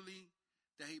early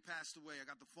that he passed away. I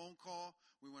got the phone call.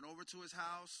 We went over to his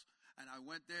house, and I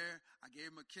went there. I gave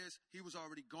him a kiss. He was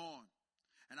already gone.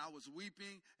 And I was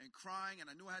weeping and crying, and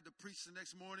I knew I had to preach the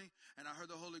next morning. And I heard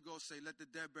the Holy Ghost say, let the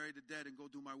dead bury the dead and go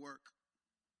do my work.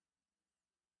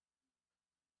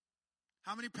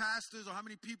 How many pastors or how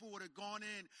many people would have gone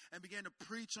in and began to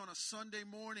preach on a Sunday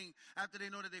morning after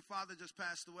they know that their father just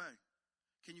passed away?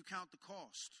 Can you count the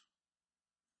cost?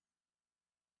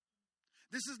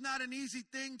 This is not an easy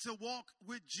thing to walk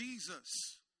with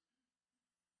Jesus.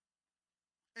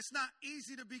 It's not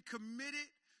easy to be committed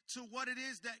to what it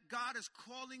is that God is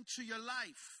calling to your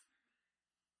life.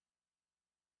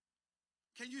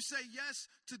 Can you say yes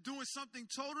to doing something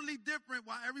totally different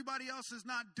while everybody else is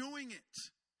not doing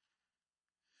it?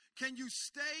 Can you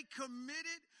stay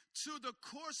committed to the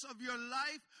course of your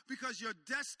life because your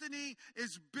destiny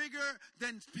is bigger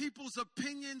than people's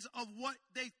opinions of what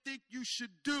they think you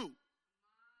should do?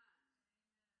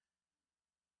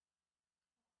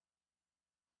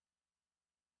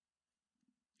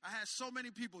 I had so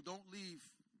many people, don't leave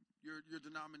your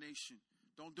denomination.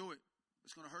 Don't do it.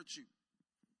 It's going to hurt you.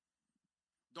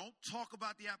 Don't talk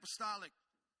about the apostolic.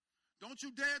 Don't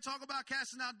you dare talk about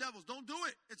casting out devils. Don't do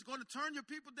it. It's going to turn your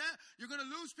people down. You're going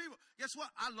to lose people. Guess what?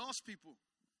 I lost people.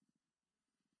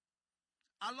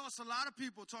 I lost a lot of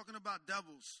people talking about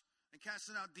devils and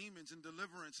casting out demons and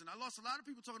deliverance. And I lost a lot of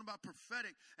people talking about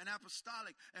prophetic and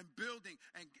apostolic and building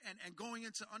and going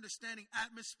into understanding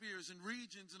atmospheres and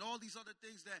regions and all these other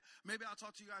things that maybe I'll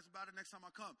talk to you guys about it next time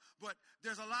I come. But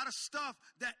there's a lot of stuff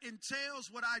that entails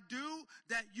what I do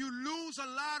that you lose a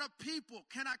lot of people.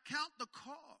 Can I count the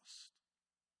cost?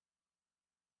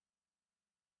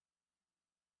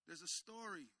 There's a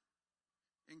story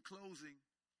in closing.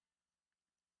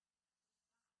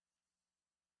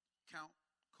 Count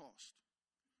cost.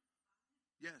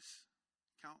 Yes,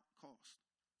 count cost.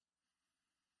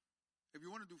 If you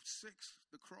want to do 6,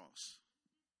 the cross.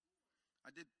 I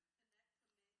did.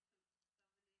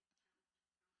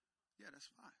 Yeah, that's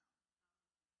fine.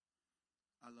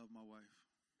 I love my wife.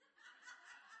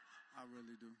 I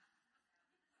really do.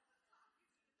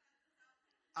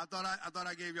 I thought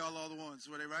I gave y'all all the ones.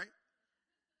 Were they right?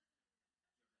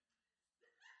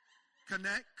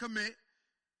 Connect, commit,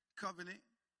 covenant,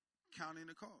 counting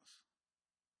the cost.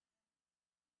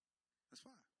 That's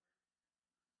 5.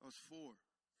 That was 4.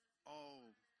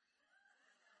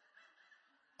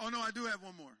 Oh no, I do have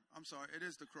one more. I'm sorry. It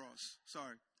is the cross.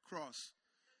 Sorry. Cross.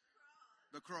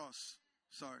 The cross.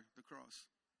 Sorry, the cross.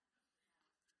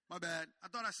 My bad. I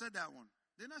thought I said that one.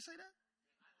 Didn't I say that?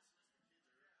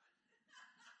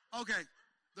 Okay.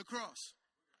 The cross.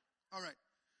 All right.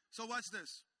 So watch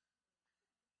this.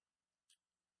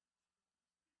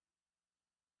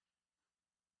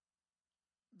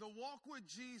 The walk with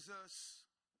Jesus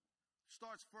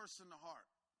starts first in the heart.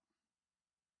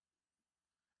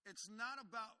 It's not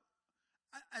about,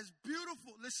 as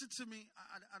beautiful, listen to me,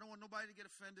 I don't want nobody to get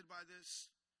offended by this,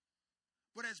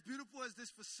 but as beautiful as this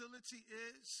facility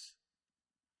is,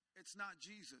 it's not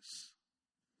Jesus.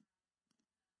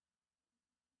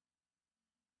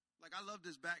 Like, I love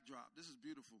this backdrop. This is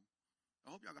beautiful. I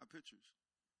hope y'all got pictures.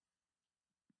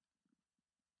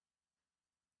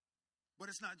 But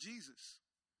it's not Jesus.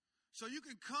 So you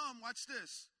can come, watch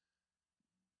this,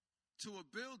 to a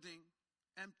building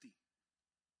empty.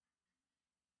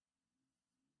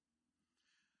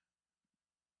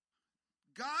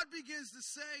 God begins to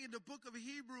say in the book of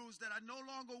Hebrews that I no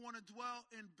longer want to dwell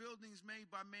in buildings made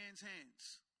by man's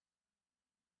hands.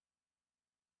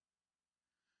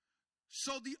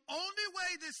 So the only way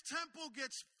this temple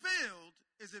gets filled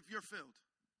is if you're filled.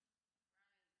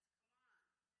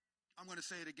 I'm going to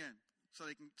say it again so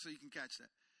you can catch that.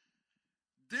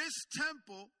 This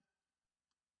temple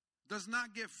does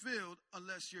not get filled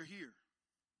unless you're here.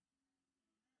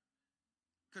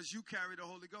 Because you carry the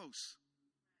Holy Ghost.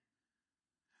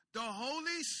 The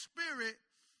Holy Spirit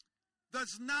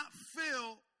does not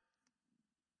fill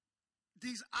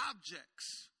these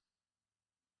objects.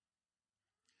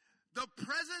 The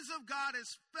presence of God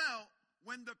is felt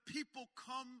when the people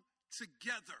come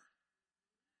together.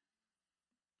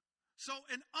 So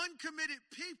an uncommitted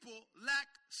people lack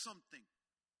something.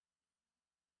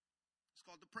 It's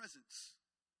called the presence.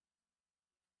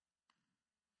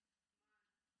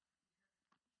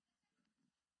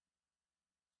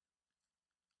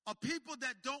 A people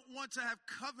that don't want to have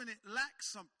covenant lack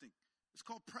something. It's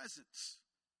called presence.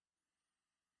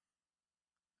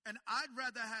 And I'd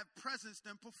rather have presence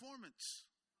than performance.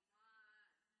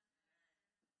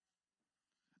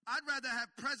 I'd rather have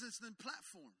presence than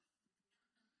platform.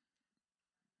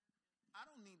 I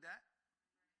don't need that.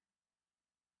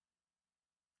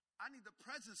 I need the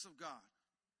presence of God.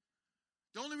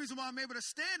 The only reason why I'm able to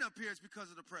stand up here is because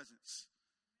of the presence.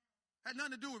 Had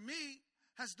nothing to do with me.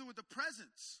 Has to do with the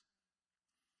presence.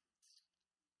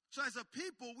 So as a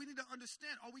people, we need to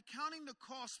understand, are we counting the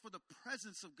cost for the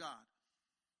presence of God?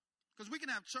 Because we can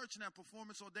have church and have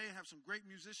performance all day and have some great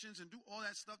musicians and do all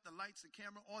that stuff, the lights, the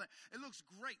camera, all that. It looks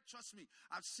great, trust me.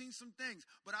 I've seen some things,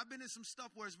 but I've been in some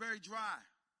stuff where it's very dry.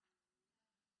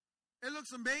 It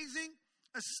looks amazing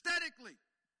aesthetically,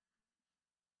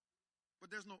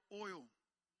 but there's no oil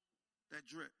that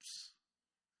drips.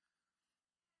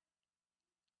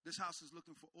 This house is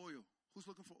looking for oil. Who's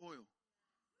looking for oil?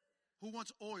 Who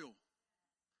wants oil?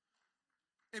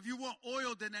 If you want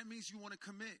oil, then that means you want to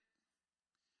commit.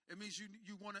 It means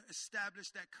you want to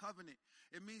establish that covenant.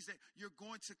 It means that you're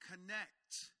going to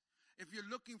connect. If you're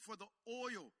looking for the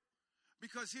oil.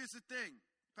 Because here's the thing.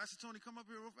 Pastor Tony, come up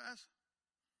here real fast.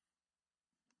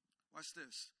 Watch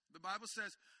this. The Bible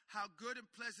says how good and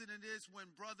pleasant it is when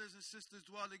brothers and sisters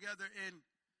dwell together in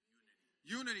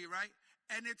unity, right?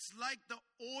 And it's like the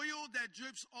oil that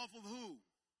drips off of who?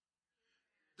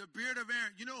 The beard of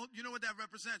Aaron. You know what that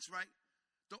represents, right?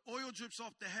 The oil drips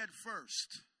off the head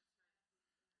first.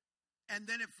 And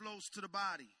then it flows to the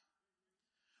body.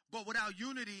 But without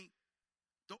unity,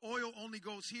 the oil only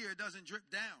goes here. It doesn't drip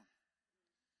down.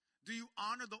 Do you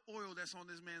honor the oil that's on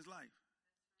this man's life?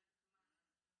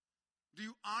 Do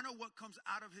you honor what comes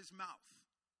out of his mouth?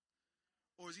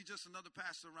 Or is he just another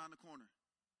pastor around the corner?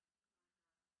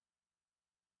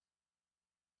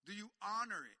 Do you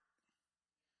honor it?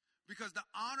 Because the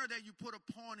honor that you put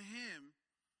upon him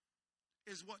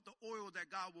is what the oil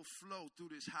that God will flow through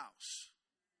this house.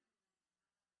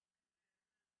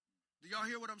 Do y'all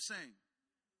hear what I'm saying?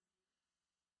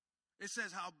 It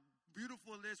says how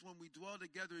beautiful it is when we dwell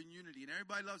together in unity. And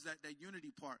everybody loves that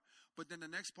unity part. But then the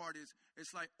next part is,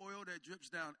 it's like oil that drips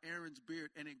down Aaron's beard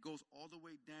and it goes all the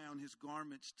way down his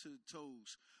garments to the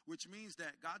toes. Which means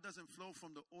that God doesn't flow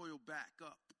from the oil back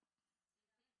up.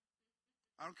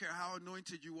 I don't care how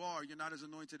anointed you are, you're not as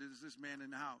anointed as this man in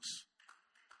the house.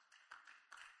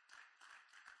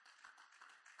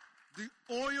 The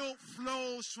oil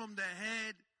flows from the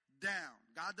head down.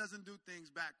 God doesn't do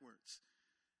things backwards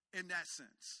in that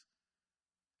sense.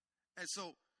 And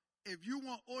so, if you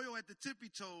want oil at the tippy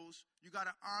toes, you got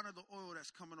to honor the oil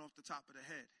that's coming off the top of the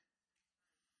head.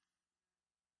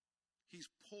 He's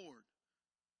poured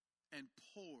and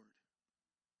poured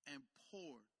and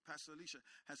poured. Pastor Alicia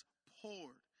has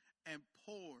poured and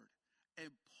poured and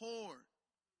poured.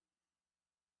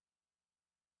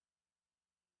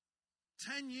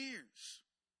 10 years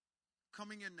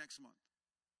coming in next month.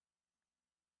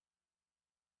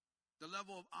 The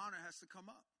level of honor has to come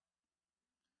up.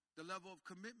 The level of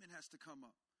commitment has to come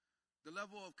up. The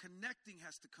level of connecting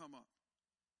has to come up.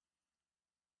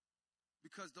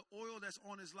 Because the oil that's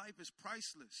on his life is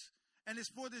priceless. And it's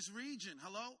for this region.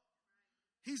 Hello?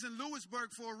 He's in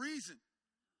Lewisburg for a reason.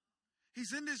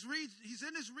 He's in this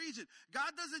region.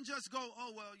 God doesn't just go,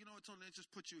 oh, well, it's only, let's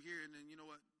just put you here and then, you know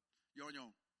what? You're on your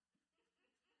own.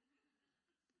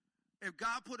 If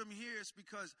God put him here, it's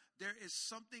because there is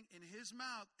something in his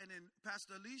mouth and in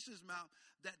Pastor Alicia's mouth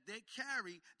that they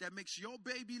carry that makes your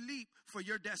baby leap for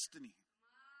your destiny.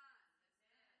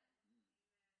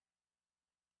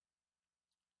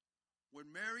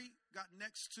 When Mary got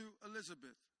next to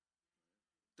Elizabeth,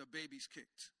 the baby's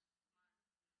kicked.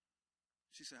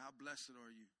 She said, how blessed are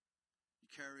you?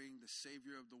 You're carrying the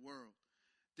Savior of the world.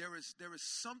 There is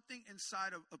something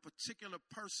inside of a particular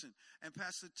person. And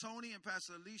Pastor Tony and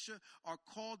Pastor Alicia are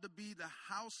called to be the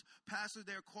house pastors.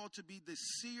 They're called to be the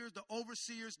seers, the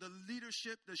overseers, the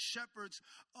leadership, the shepherds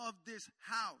of this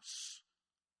house.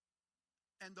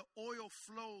 And the oil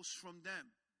flows from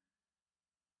them.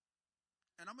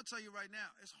 And I'm going to tell you right now,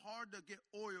 it's hard to get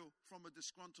oil from a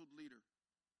disgruntled leader.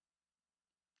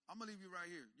 I'm going to leave you right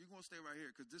here. You're going to stay right here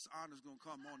because this honor is going to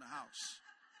come on the house.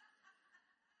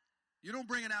 You don't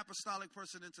bring an apostolic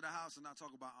person into the house and not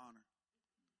talk about honor.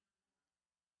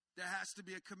 There has to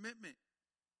be a commitment.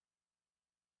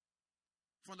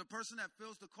 From the person that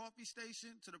fills the coffee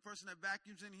station to the person that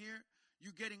vacuums in here,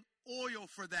 you're getting oil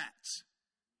for that.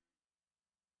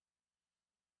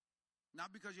 Not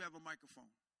because you have a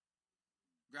microphone.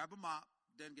 Grab a mop,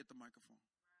 then get the microphone.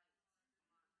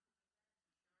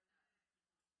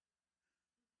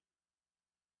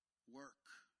 Work.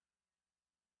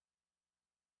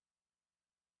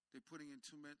 They're putting in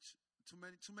too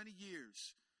many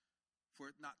years for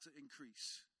it not to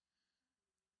increase.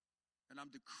 And I'm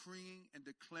decreeing and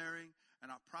declaring,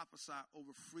 and I prophesy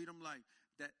over Freedom Life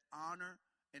that honor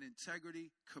and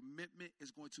integrity, commitment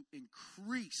is going to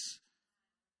increase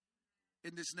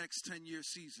in this next 10-year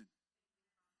season.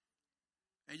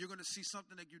 And you're going to see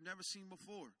something that you've never seen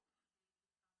before.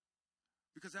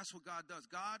 Because that's what God does.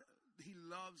 God, he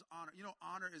loves honor.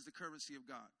 Honor is the currency of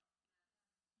God.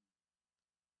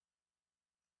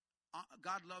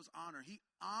 God loves honor. He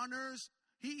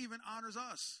even honors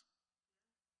us.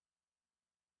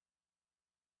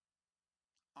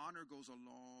 Honor goes a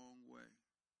long way.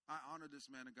 I honor this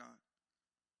man of God.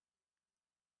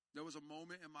 There was a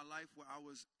moment in my life where I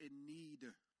was in need,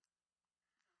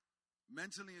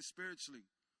 mentally and spiritually.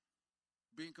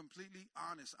 Being completely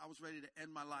honest, I was ready to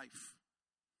end my life.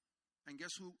 And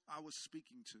guess who I was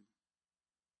speaking to?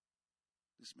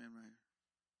 This man right here.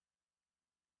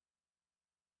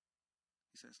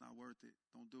 He said, it's not worth it.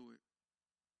 Don't do it.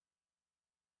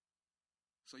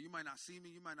 So you might not see me.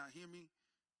 You might not hear me.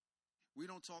 We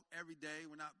don't talk every day.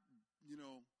 We're not,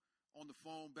 on the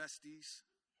phone besties.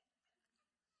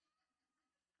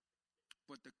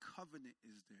 But the covenant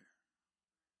is there.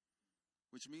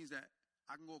 Which means that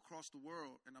I can go across the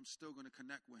world and I'm still going to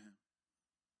connect with him.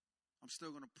 I'm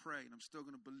still going to pray and I'm still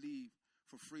going to believe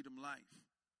for Freedom Life.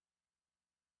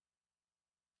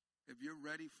 If you're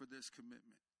ready for this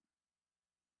commitment,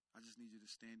 I just need you to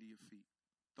stand to your feet.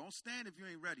 Don't stand if you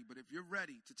ain't ready, but if you're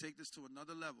ready to take this to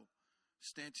another level,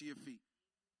 stand to your feet.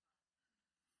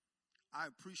 I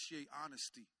appreciate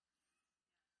honesty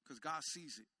because God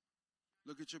sees it.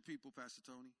 Look at your people, Pastor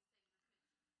Tony.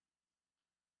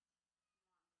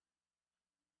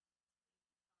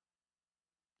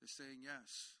 They're saying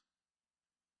yes.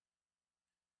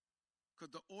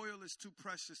 Because the oil is too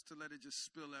precious to let it just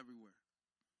spill everywhere.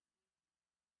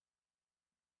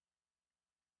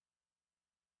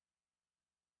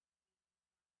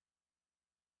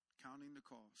 Counting the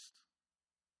cost.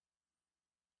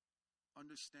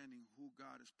 Understanding who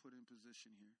God has put in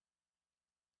position here.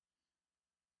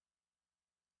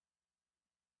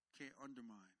 Can't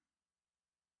undermine.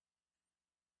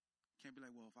 Can't be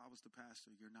like, well, if I was the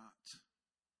pastor, you're not.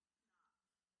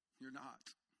 You're not.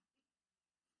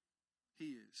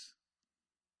 He is.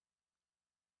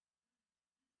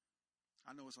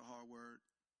 I know it's a hard word,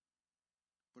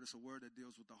 but it's a word that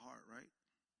deals with the heart, right?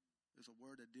 It's a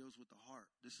word that deals with the heart.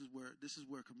 This is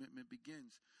where commitment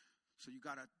begins. So you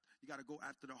gotta go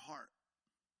after the heart.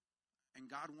 And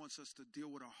God wants us to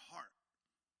deal with our heart.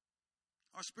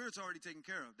 Our spirit's already taken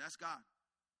care of. That's God.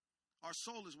 Our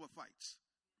soul is what fights.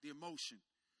 The emotion.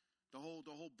 The whole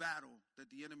battle that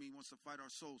the enemy wants to fight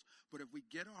our souls. But if we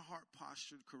get our heart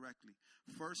postured correctly,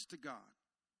 first to God,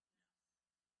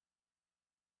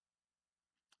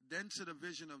 then to the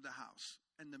vision of the house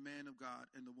and the man of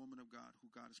God and the woman of God who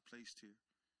God has placed here,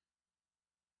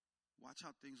 watch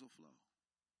how things will flow.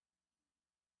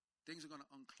 Things are going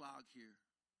to unclog here.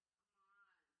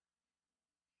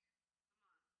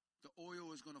 The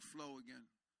oil is going to flow again.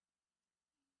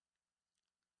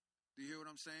 Do you hear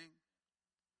what I'm saying?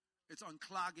 It's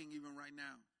unclogging even right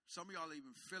now. Some of y'all are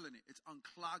even feeling it. It's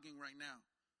unclogging right now.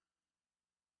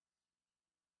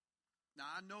 Now,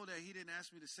 I know that he didn't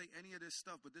ask me to say any of this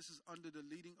stuff, but this is under the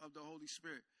leading of the Holy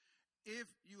Spirit.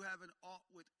 If you have an ought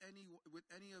with any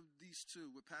of these two,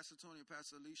 with Pastor Tony and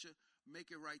Pastor Alicia, make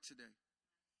it right today.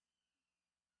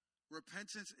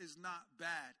 Repentance is not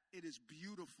bad. It is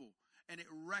beautiful, and it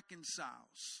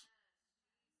reconciles.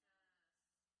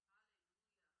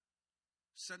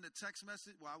 Send a text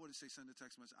message. Well, I wouldn't say send a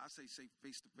text message. I say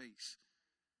face to face.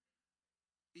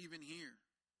 Even here.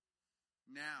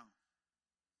 Now.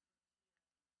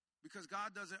 Because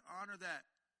God doesn't honor that.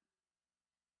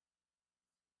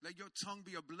 Let your tongue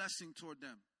be a blessing toward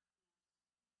them.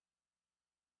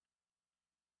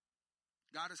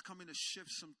 God is coming to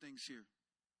shift some things here.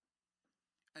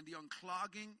 And the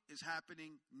unclogging is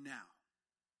happening now.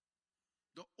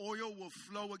 The oil will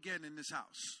flow again in this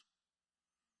house.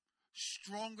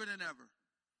 Stronger than ever.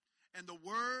 And the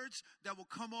words that will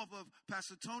come off of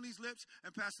Pastor Tony's lips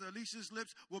and Pastor Alicia's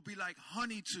lips will be like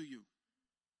honey to you.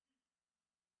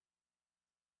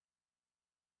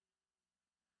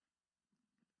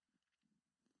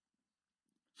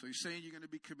 So you're saying you're going to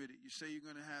be committed. You say you're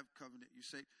going to have covenant. You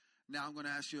say, now I'm going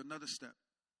to ask you another step.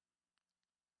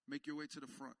 Make your way to the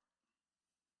front.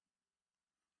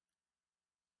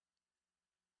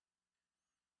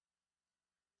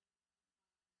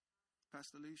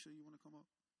 Pastor Alicia, you want to come up?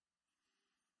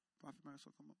 Prophet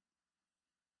Marisol, come up.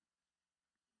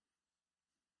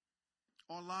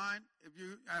 Online, if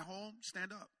you're at home,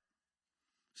 stand up.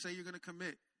 Say you're going to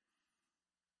commit.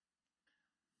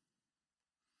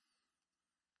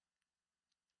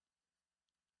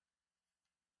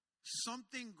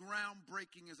 Something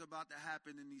groundbreaking is about to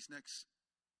happen in these next,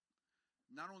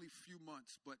 not only few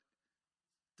months, but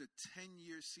the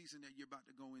 10-year season that you're about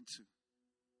to go into.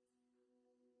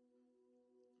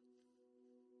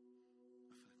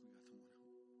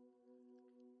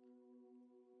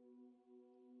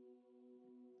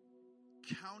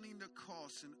 Counting the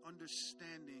costs and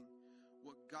understanding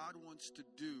what God wants to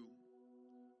do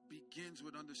begins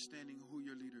with understanding who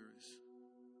your leader is.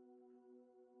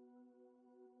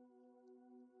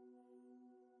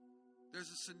 There's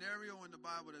a scenario in the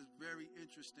Bible that's very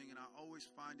interesting, and I always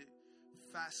find it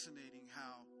fascinating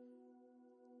how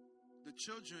the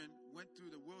children went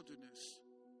through the wilderness,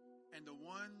 and the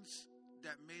ones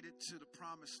that made it to the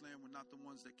promised land were not the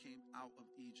ones that came out of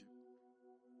Egypt.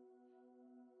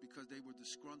 Because they were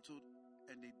disgruntled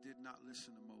and they did not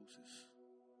listen to Moses.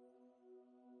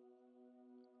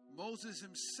 Moses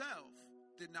himself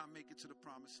did not make it to the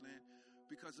promised land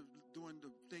because of doing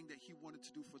the thing that he wanted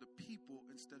to do for the people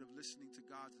instead of listening to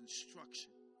God's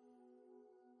instruction.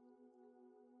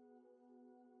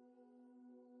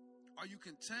 Are you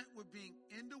content with being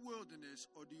in the wilderness,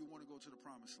 or do you want to go to the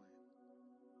promised land?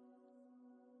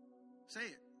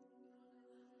 Say it.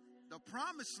 The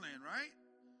promised land, right?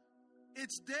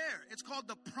 It's there. It's called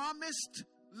the promised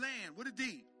land with a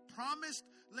D. promised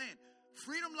land.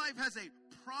 Freedom Life has a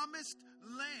promised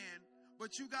land,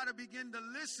 but you got to begin to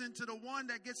listen to the one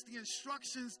that gets the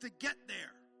instructions to get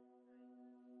there.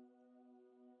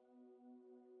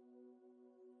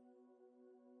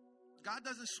 God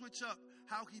doesn't switch up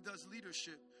how he does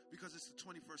leadership because it's the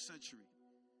 21st century.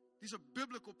 These are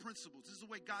biblical principles. This is the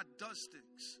way God does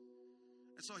things.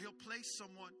 And so he'll place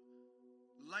someone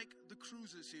like the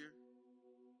Cruisers here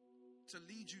to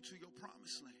lead you to your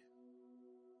promised land.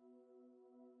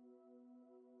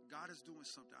 God is doing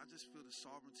something. I just feel the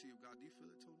sovereignty of God. Do you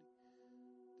feel it, Tony?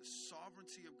 The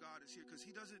sovereignty of God is here because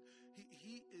he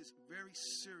is very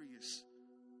serious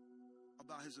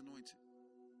about his anointed.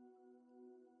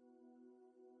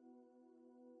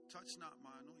 Touch not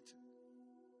my anointed.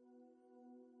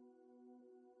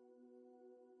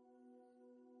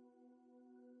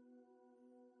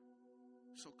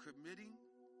 So committing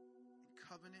and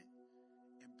covenant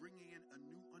and bringing in a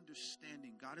new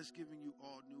understanding. God is giving you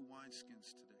all new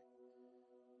wineskins today.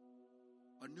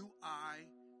 A new eye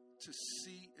to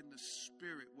see in the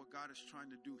spirit what God is trying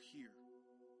to do here.